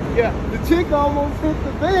right there? Yeah. The chick almost hit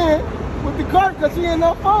the van with the cart because she ain't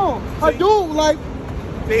no phone. Her dude, like,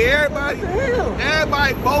 See, everybody what the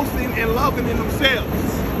hell? boasting and loving in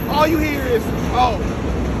themselves. All you hear is,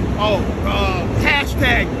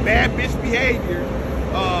 hashtag bad bitch behavior.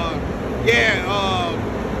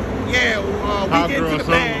 We get into the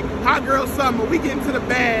bag. Hot girl summer. We get into the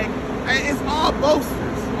bag. And it's all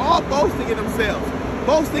boasters. All boasting in themselves.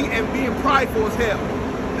 Boasting and being prideful as hell.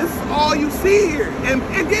 This is all you see here. And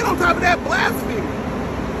then on top of that, blasphemy.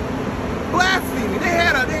 Blasphemy. They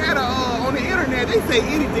had a on the internet, they say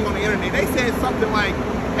anything on the internet. They said something like,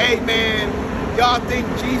 hey man, y'all think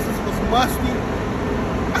Jesus was musty?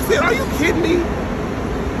 I said, are you kidding me?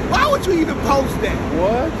 Why would you even post that?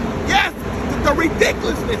 What? Yes, the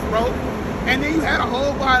ridiculousness, bro. And then you had a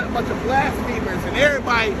whole bunch of blasphemers and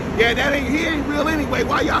everybody, he ain't real anyway.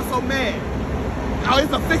 Why y'all so mad? Oh,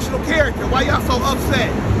 it's a fictional character. Why y'all so upset?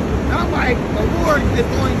 And I'm like, the Lord is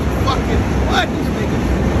going to fucking flood these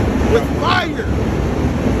niggas with fire.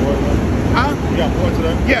 Huh? You got more to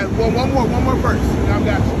that? Yeah, well, one more verse. And I've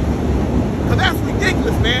got you. Because that's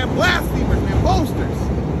ridiculous, man. Blasphemers, man. Boasters.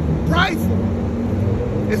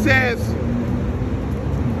 Prideful. It says,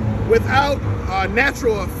 without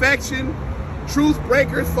natural affection, truth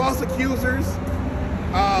breakers, false accusers,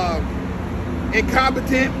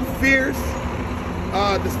 incompetent, fierce,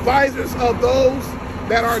 despisers of those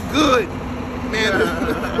that are good. Man,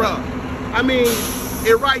 bro. I mean,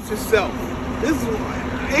 it writes itself.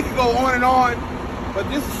 It can go on and on, but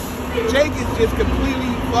Jake is just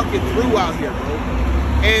completely fucking through out here, bro.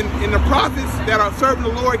 And the prophets that are serving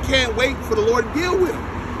the Lord can't wait for the Lord to deal with them.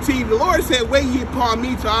 See, the Lord said, wait ye upon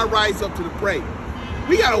me till I rise up to the prey.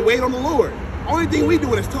 We gotta wait on the Lord. Only thing we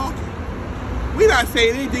doing is talking. We're not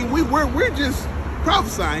saying anything. We're just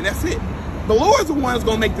prophesying. That's it. The Lord's the one that's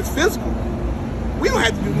gonna make this physical. We don't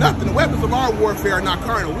have to do nothing. The weapons of our warfare are not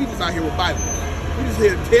carnal. We just out here with Bibles. We just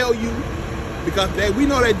here to tell you, because we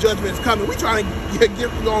know that judgment is coming. We trying to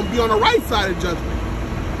be on the right side of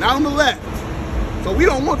judgment, not on the left. So we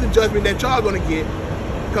don't want the judgment that y'all gonna get,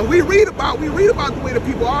 because we read about the way the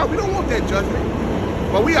people are. We don't want that judgment,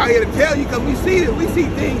 but we out here to tell you, because we see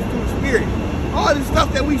things through the Spirit. all this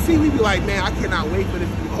stuff that we see, we be like, man, I cannot wait for this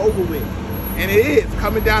to be over with. And it is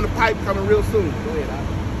coming down the pipe, coming real soon. Go ahead,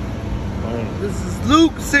 Al. This is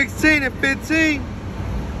Luke 16 and 15.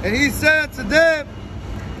 And he said unto them,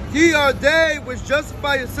 ye are they which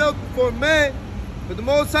justify yourselves before men, but the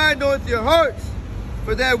Most High knoweth your hearts.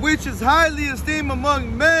 For that which is highly esteemed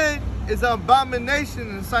among men is an abomination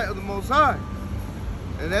in the sight of the Most High.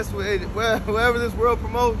 And that's what whatever this world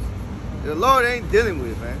promotes, the Lord ain't dealing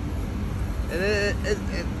with, man. And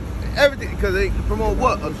everything, because they promote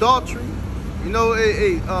what? Adultery, you know,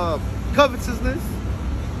 covetousness,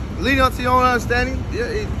 leading on to your own understanding.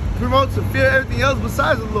 It promotes to fear everything else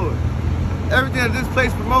besides the Lord. Everything that this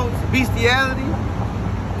place promotes, bestiality,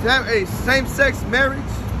 to have a same-sex marriage.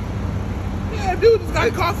 Yeah, dude, this guy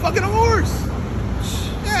caught fucking a horse.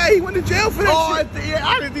 Yeah, he went to jail for that shit.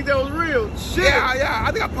 I didn't think that was real. Shit. Yeah,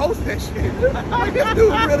 I think I posted that shit. Like, this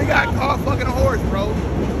dude really got caught fucking a horse, bro.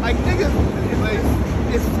 Like, niggas,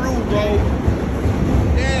 it's through, bro.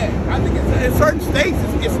 Yeah, I think in certain states,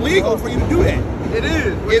 it's legal for you to do that. It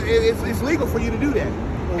is. It's legal for you to do that.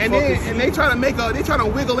 And they trying to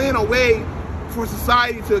wiggle in a way for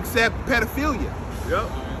society to accept pedophilia. Yep.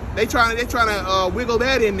 They trying to wiggle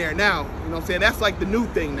that in there now. You know what I'm saying? That's like the new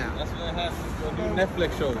thing now. That's what happens with new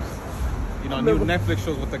Netflix shows. You know, new Netflix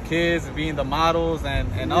shows with the kids being the models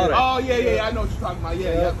and all that. Oh yeah, I know what you're talking about.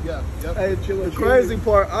 Yeah. Hey, the crazy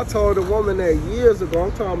part, I told a woman that years ago,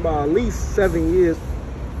 I'm talking about at least 7 years,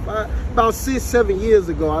 about 6-7 years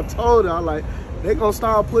ago, I told her, like, they're gonna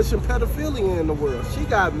start pushing pedophilia in the world. She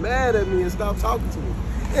got mad at me and stopped talking to me.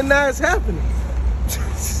 And now it's happening.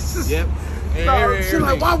 Yep. She's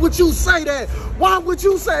like, why would you say that? Why would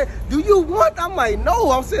you say, do you want? I'm like,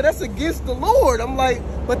 no. I'm saying that's against the Lord. I'm like,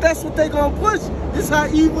 but that's what they gonna push. This is how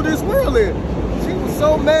evil this world is. She was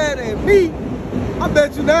so mad at me. I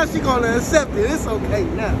bet you now she gonna accept it. It's okay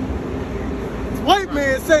now. It's white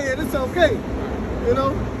man saying it's okay. You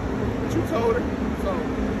know? What you told her?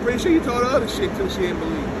 So, pretty sure you told her other shit too. She didn't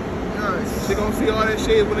believe. She gonna see all that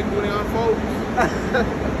shit when it unfolds.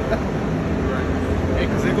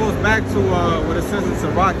 Because it goes back to what it says in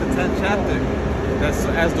Sirach, the 10th chapter. That's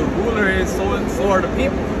as the ruler is, so are the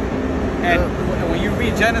people. And when you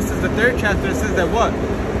read Genesis, the 3rd chapter, it says that what?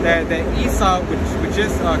 That Esau, which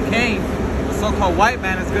is Cain, the so-called white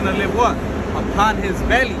man, is gonna live what? Upon his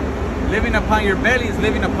belly. Living upon your belly is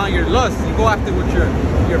living upon your lust. You go after what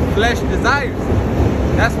your flesh desires.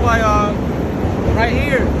 That's why right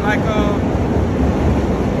here, like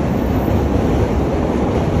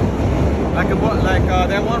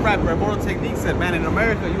that one rapper, Immortal Technique, said, man, in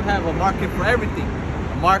America you have a market for everything.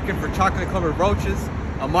 A market for chocolate covered roaches,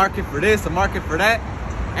 a market for this, a market for that.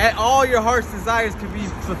 And all your heart's desires can be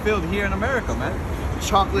fulfilled here in America, man.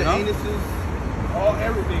 Chocolate anuses. All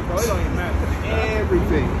everything, bro. It don't even matter.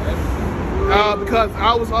 Everything. Because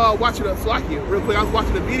I was watching real quick, I was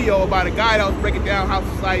watching a video about a guy that was breaking down how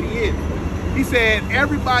society is. He said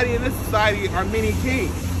everybody in this society are mini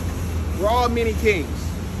kings. We're all mini kings.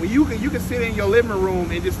 When you can sit in your living room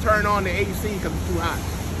and just turn on the AC because it's too hot.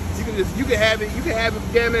 You can have it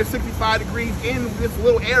damn near 65 degrees in this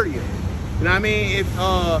little area. You know what I mean?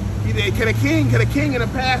 Can a king in the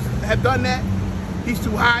past have done that? He's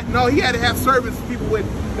too hot. No, he had to have service people with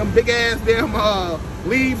them big ass damn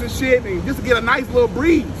leaves and shit, and just to get a nice little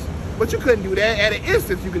breeze. But you couldn't do that. At an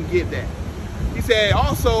instance, you can get that. He said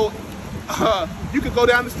also, you could go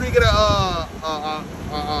down the street and get a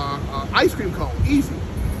ice cream cone, easy.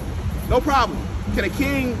 No problem. Can a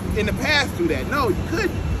king in the past do that? No, you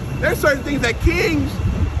couldn't. There's certain things that kings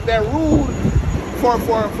that ruled for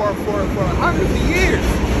hundreds of years,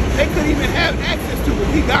 they couldn't even have access to, but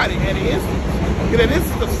he got it at an instant. Because this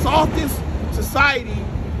is the softest society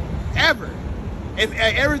ever. And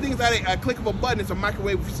everything's at a click of a button. It's a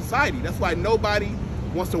microwave society. That's why nobody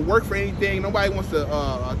wants to work for anything. Nobody wants to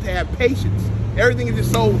have patience. Everything is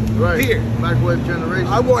just so here. Microwave generation.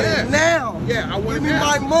 I want it now. Yeah, I want it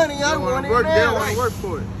now. Give me my money. I want it now. They don't want to work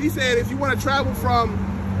for it. He said if you want to travel from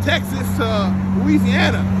Texas to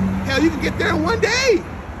Louisiana, hell, you can get there in 1 day.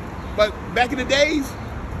 But back in the days,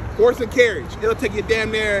 horse and carriage. It'll take you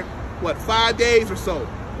damn near, what, 5 days or so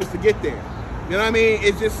just to get there. You know what I mean?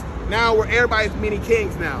 It's just now where everybody's mini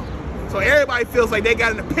kings now. So everybody feels like they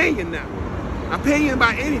got an opinion now. Opinion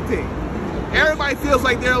about anything. Everybody feels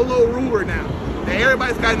like they're a little ruler now. And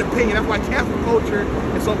everybody's got an opinion. That's why cancel culture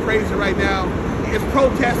is so crazy right now. It's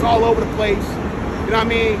protests all over the place. You know what I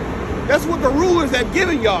mean? That's what the rulers have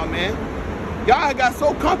given y'all, man. Y'all got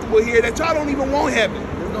so comfortable here that y'all don't even want heaven.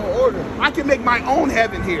 There's no order. I can make my own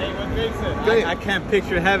heaven here. I can't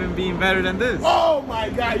picture heaven being better than this. Oh my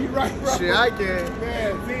God, you're right, bro. Shit, I can.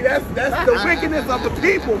 Man, see, that's the wickedness of the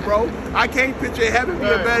people, bro. I can't picture heaven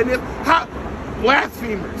being better than this. How?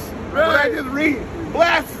 Blasphemers. What I just read.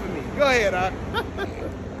 Blasphemy. Go ahead,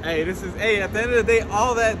 Hey, at the end of the day,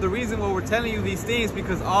 all that, the reason why we're telling you these things,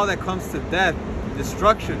 because all that comes to death,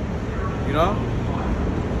 destruction, you know?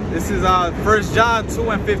 This is 1 John 2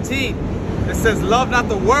 and 15. It says, love not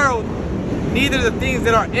the world, neither the things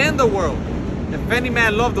that are in the world. If any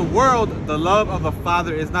man love the world, the love of the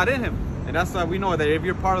Father is not in him. And that's why we know that if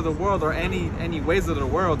you're part of the world, or any ways of the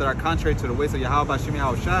world that are contrary to the ways of Yahweh Hashem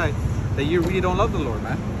Yahushai, that you really don't love the Lord,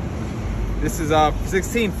 man. This is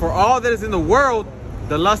 16. For all that is in the world,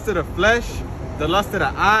 the lust of the flesh, the lust of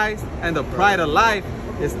the eyes, and the pride of life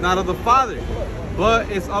is not of the Father, but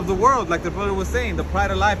it's of the world. Like the brother was saying, the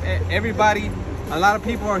pride of life. Everybody, a lot of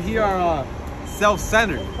people are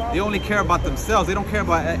self-centered. They only care about themselves. They don't care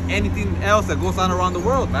about anything else that goes on around the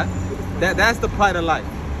world, man. That's the pride of life.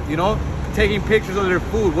 You know, taking pictures of their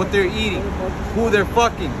food, what they're eating, who they're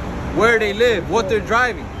fucking, where they live, what they're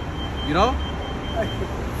driving. You know,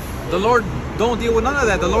 the Lord don't deal with none of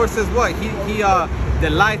that. The Lord says what? He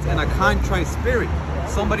delights in a contrite spirit.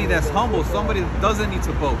 Somebody that's humble, somebody that doesn't need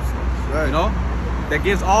to boast. Right. You know, that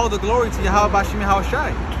gives all the glory to Yahweh Bashim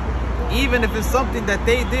Yahushai, even if it's something that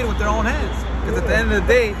they did with their own hands. Because at the end of the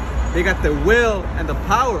day, they got the will and the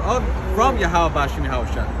power from Yahweh Bashim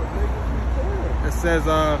Yahushai. It says,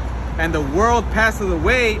 and the world passeth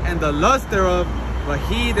away, and the lust thereof, but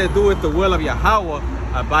he that doeth the will of Yahweh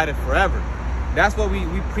abideth forever. That's what we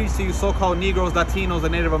preach to you so-called Negroes, Latinos,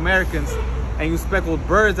 and Native Americans, and you speckled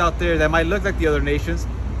birds out there that might look like the other nations,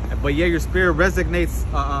 but yet your spirit resonates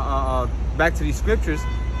back to these scriptures.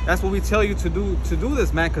 That's what we tell you to do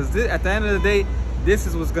this, man, because at the end of the day, this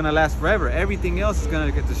is what's going to last forever. Everything else is going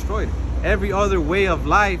to get destroyed. Every other way of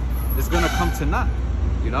life is going to come to naught,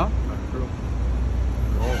 you know?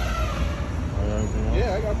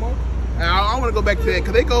 Yeah, I got more. I want to go back to that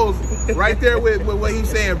because it goes right there with what he's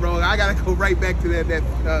saying, bro. I got to go right back to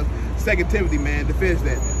that 2 Timothy, man, to finish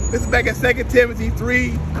that. This is back at 2 Timothy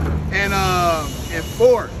 3 and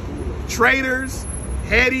 4. Traitors,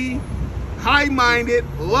 heady, high-minded,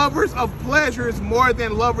 lovers of pleasures more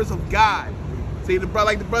than lovers of God. See,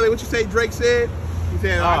 like the brother, what you say Drake said? He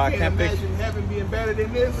said, I can't imagine heaven being better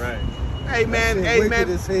than this. Right. Hey, man,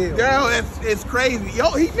 girl, it's crazy.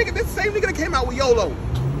 Yo, this same nigga that came out with YOLO.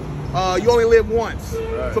 You only live once.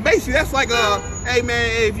 Right. So basically, that's like, hey, man,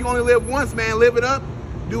 if you only live once, man, live it up.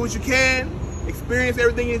 Do what you can. Experience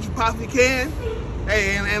everything that you possibly can.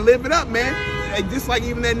 Hey, and live it up, man. Hey, just like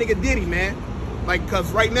even that nigga Diddy, man. Like,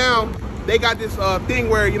 because right now, they got this thing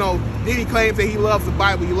where, you know, Diddy claims that he loves the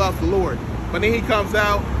Bible, he loves the Lord. But then he comes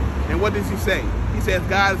out, and what does he say? He says,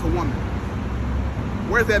 God is a woman.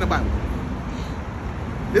 Where's that in the Bible?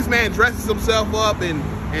 This man dresses himself up and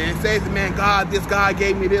says, man, God, this God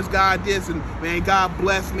gave me this, God this, and man, God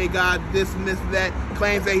bless me, God this and this and that.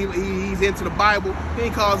 Claims that he's into the Bible. Then he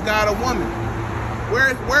calls God a woman.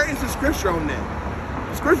 Where is the scripture on that?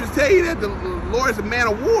 The scriptures tell you that the Lord is a man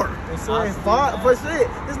of war. His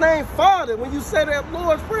name Father. When you say that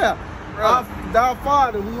Lord's Prayer, our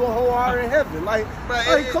Father, who art in heaven. Like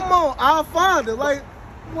come on, our Father. Like,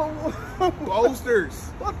 boasters.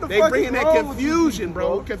 What the they fuck bringing is that wrong confusion, with you,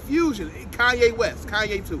 bro. Confusion. Kanye West,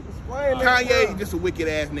 Kanye too. Kanye just a wicked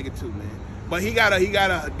ass nigga too, man. But he got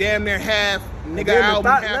a damn near half nigga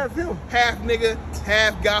album, half nigga,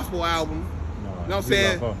 half gospel album. You know what I'm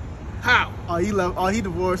saying? How? He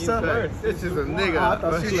divorced her. It's just a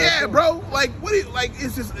nigga. Yeah, bro. Like,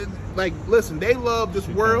 it's just like, listen, they love this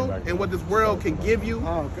world and what this world can give you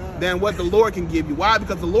than what the Lord can give you. Why?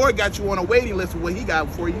 Because the Lord got you on a waiting list of what he got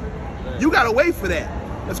for you. You gotta wait for that.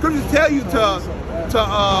 The scriptures tell you to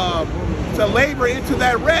labor into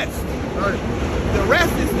that rest. The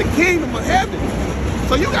rest is the kingdom of heaven.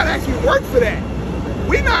 So you gotta actually work for that.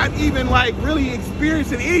 We're not even like really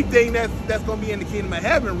experiencing anything that's gonna be in the kingdom of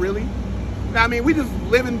heaven, really. I mean, we just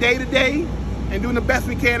living day to day and doing the best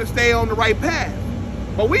we can to stay on the right path.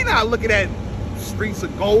 But we're not looking at streets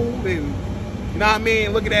of gold and, you know what I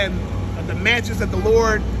mean, looking at the mansions that the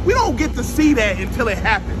Lord, we don't get to see that until it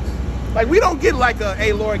happens. Like, we don't get like a,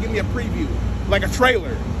 hey, Lord, give me a preview, like a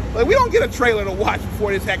trailer. Like, we don't get a trailer to watch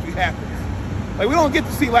before this actually happens. Like, we don't get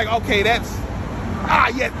to see like, okay, that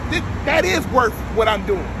is worth what I'm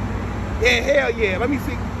doing. Yeah, hell yeah. Let me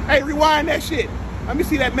see. Hey, rewind that shit. Let me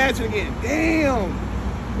see that mansion again. Damn.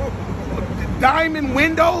 Diamond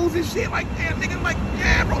windows and shit. Like, damn, niggas like,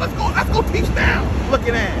 yeah, bro, let's go teach now.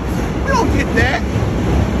 Looking at it. We don't get that.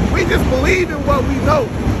 We just believe in what we know.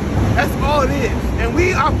 That's all it is. And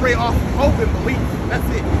we operate off of hope and belief. That's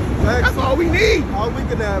it. That's all we need. All we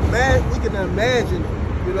can imagine,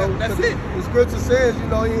 you know. That's it. The scripture says, you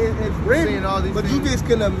know, it's written, all these but things. you just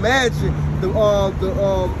can imagine the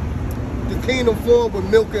kingdom flowing with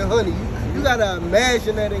milk and honey. You gotta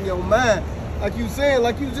imagine that in your mind. Like you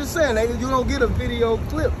just saying, you don't get a video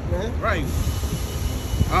clip, man. Right.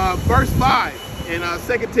 Verse 5 in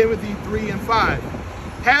 2 Timothy 3 and 5.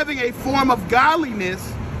 Having a form of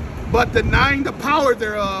godliness, but denying the power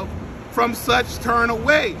thereof, from such turn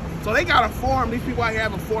away. So they got a form, these people out here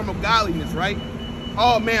have a form of godliness, right?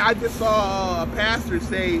 Oh man, I just saw a pastor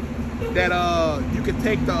say that you can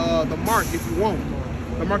take the mark if you want,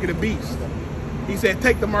 the mark of the beast. He said,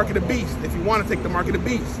 take the mark of the beast if you want to take the mark of the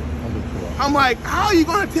beast. I'm like, how are you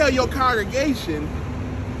going to tell your congregation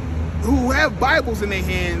who have Bibles in their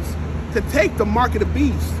hands to take the mark of the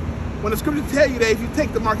beast when the scriptures tell you that if you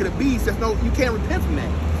take the mark of the beast, you can't repent from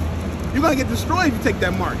that. You're going to get destroyed if you take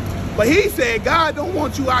that mark. But he said God don't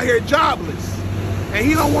want you out here jobless, and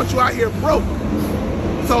he don't want you out here broke.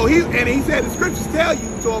 So he said the scriptures tell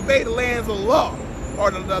you to obey the lands of the law,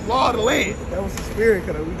 or the law of the land. That was the spirit,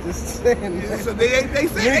 cause we just saying. So they say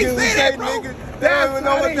that, bro. Nigga, That's know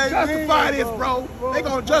how what they they justify mean, this, bro. They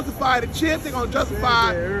gonna justify the chip. They gonna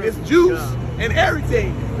justify Yeah, its juice and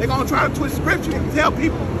everything. They gonna try to twist scripture and tell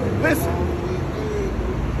people, listen,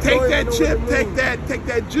 take that chip, take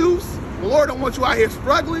that juice. The Lord don't want you out here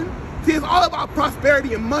struggling. See, it's all about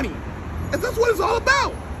prosperity and money. And that's what it's all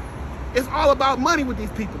about. It's all about money with these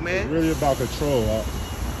people, man. It's really about control.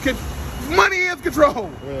 Money is control.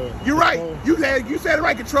 Yeah, You're right. control. You said it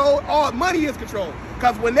right. Control. All money is control.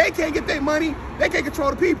 Because when they can't get their money, they can't control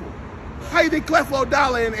the people. How you think Cleflo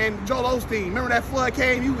Dollar and Joel Osteen? Remember that flood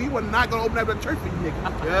came? He was not gonna open up a church for you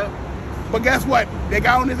niggas. Yeah. But guess what? They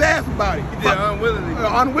got on his ass about it. He did unwillingly.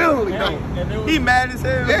 Unwillingly, though. And He mad as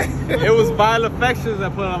hell. it was vile affections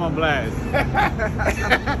that put him on blast.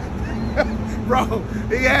 Bro,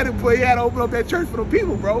 he had to open up that church for the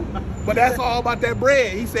people, bro. But that's all about that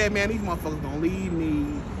bread. He said, man, these motherfuckers gonna leave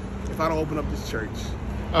me if I don't open up this church.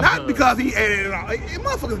 Not because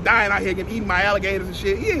motherfuckers dying out here getting eaten by alligators and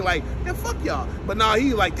shit. He ain't like, man, fuck y'all. But nah,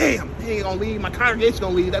 he like, damn, he ain't gonna leave. My congregation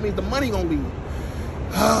gonna leave. That means the money gonna leave.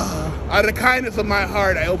 Out of the kindness of my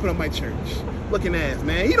heart, I open up my church. Looking ass,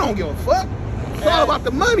 man. He don't give a fuck. It's all about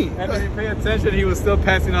the money. And if you pay attention, he was still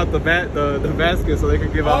passing out the basket so they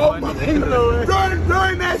could give out money.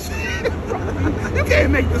 During that shit, bro, you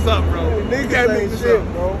can't make this up, bro. You can't make this up,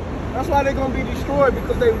 bro. That's why they're gonna be destroyed,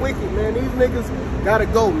 because they wicked, man. These niggas gotta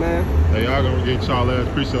go, man. Hey, y'all gonna get y'all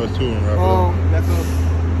last precepts too and wrap it up. That's all.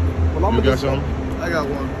 Well, You got something? I got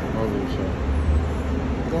one.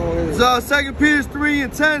 Go ahead. So 2 Peter 3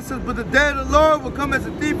 and 10 says, but the day of the Lord will come as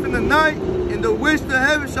a thief in the night, in the which the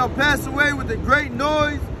heavens shall pass away with a great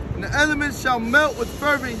noise, and the elements shall melt with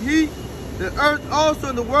fervent heat. The earth also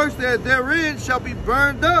and the works that are therein shall be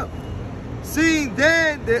burned up. Seeing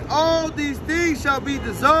then that all these things shall be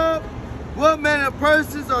dissolved, what manner of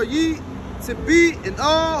persons are ye to be in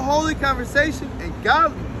all holy conversation and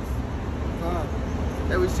godliness?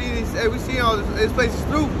 And we see all these places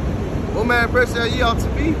through. What manner of person are ye ought to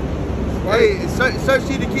be? Right. Hey, search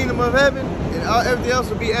ye the kingdom of heaven, and everything else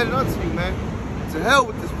will be added unto you, man. To hell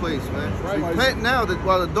with this place, man. Right. Repent now that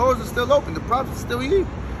while the doors are still open, the prophets are still here.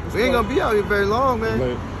 We ain't gonna be out here very long,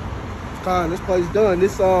 man. This place done.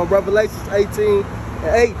 This Revelations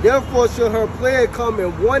 18:8. Therefore shall her plague come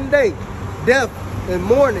in one day, death and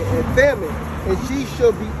mourning and famine, and she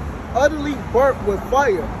shall be utterly burnt with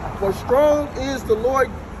fire. For strong is the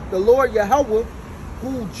Lord Yahweh,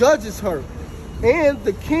 who judges her, and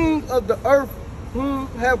the king of the earth, whom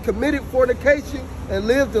have committed fornication and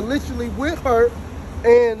lived illicitly with her,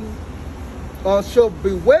 and shall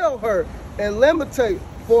bewail her and lamentate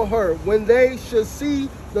for her when they shall see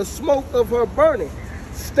the smoke of her burning,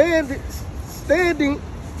 standing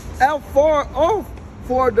out far off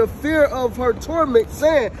for the fear of her torment,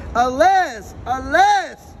 saying, alas,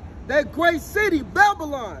 alas, that great city,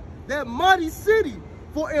 Babylon, that mighty city,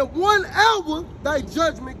 for in 1 hour thy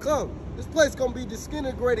judgment come. This place gonna be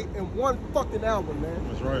disintegrated in 1 fucking hour, man.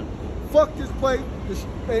 That's right. Fuck this place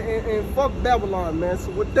and fuck Babylon, man.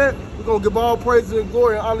 So with that, we're gonna give all praises and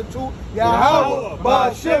glory and honor to Yahweh,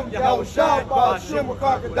 Ba'ashem, Yahweh Shai, Ba'ashem,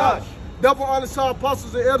 Wakakadash. Double honor to our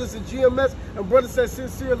apostles and elders in GMS and brothers that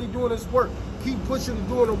sincerely doing this work. Keep pushing and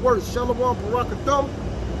doing the work. Shalom, Barakatham.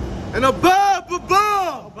 And above.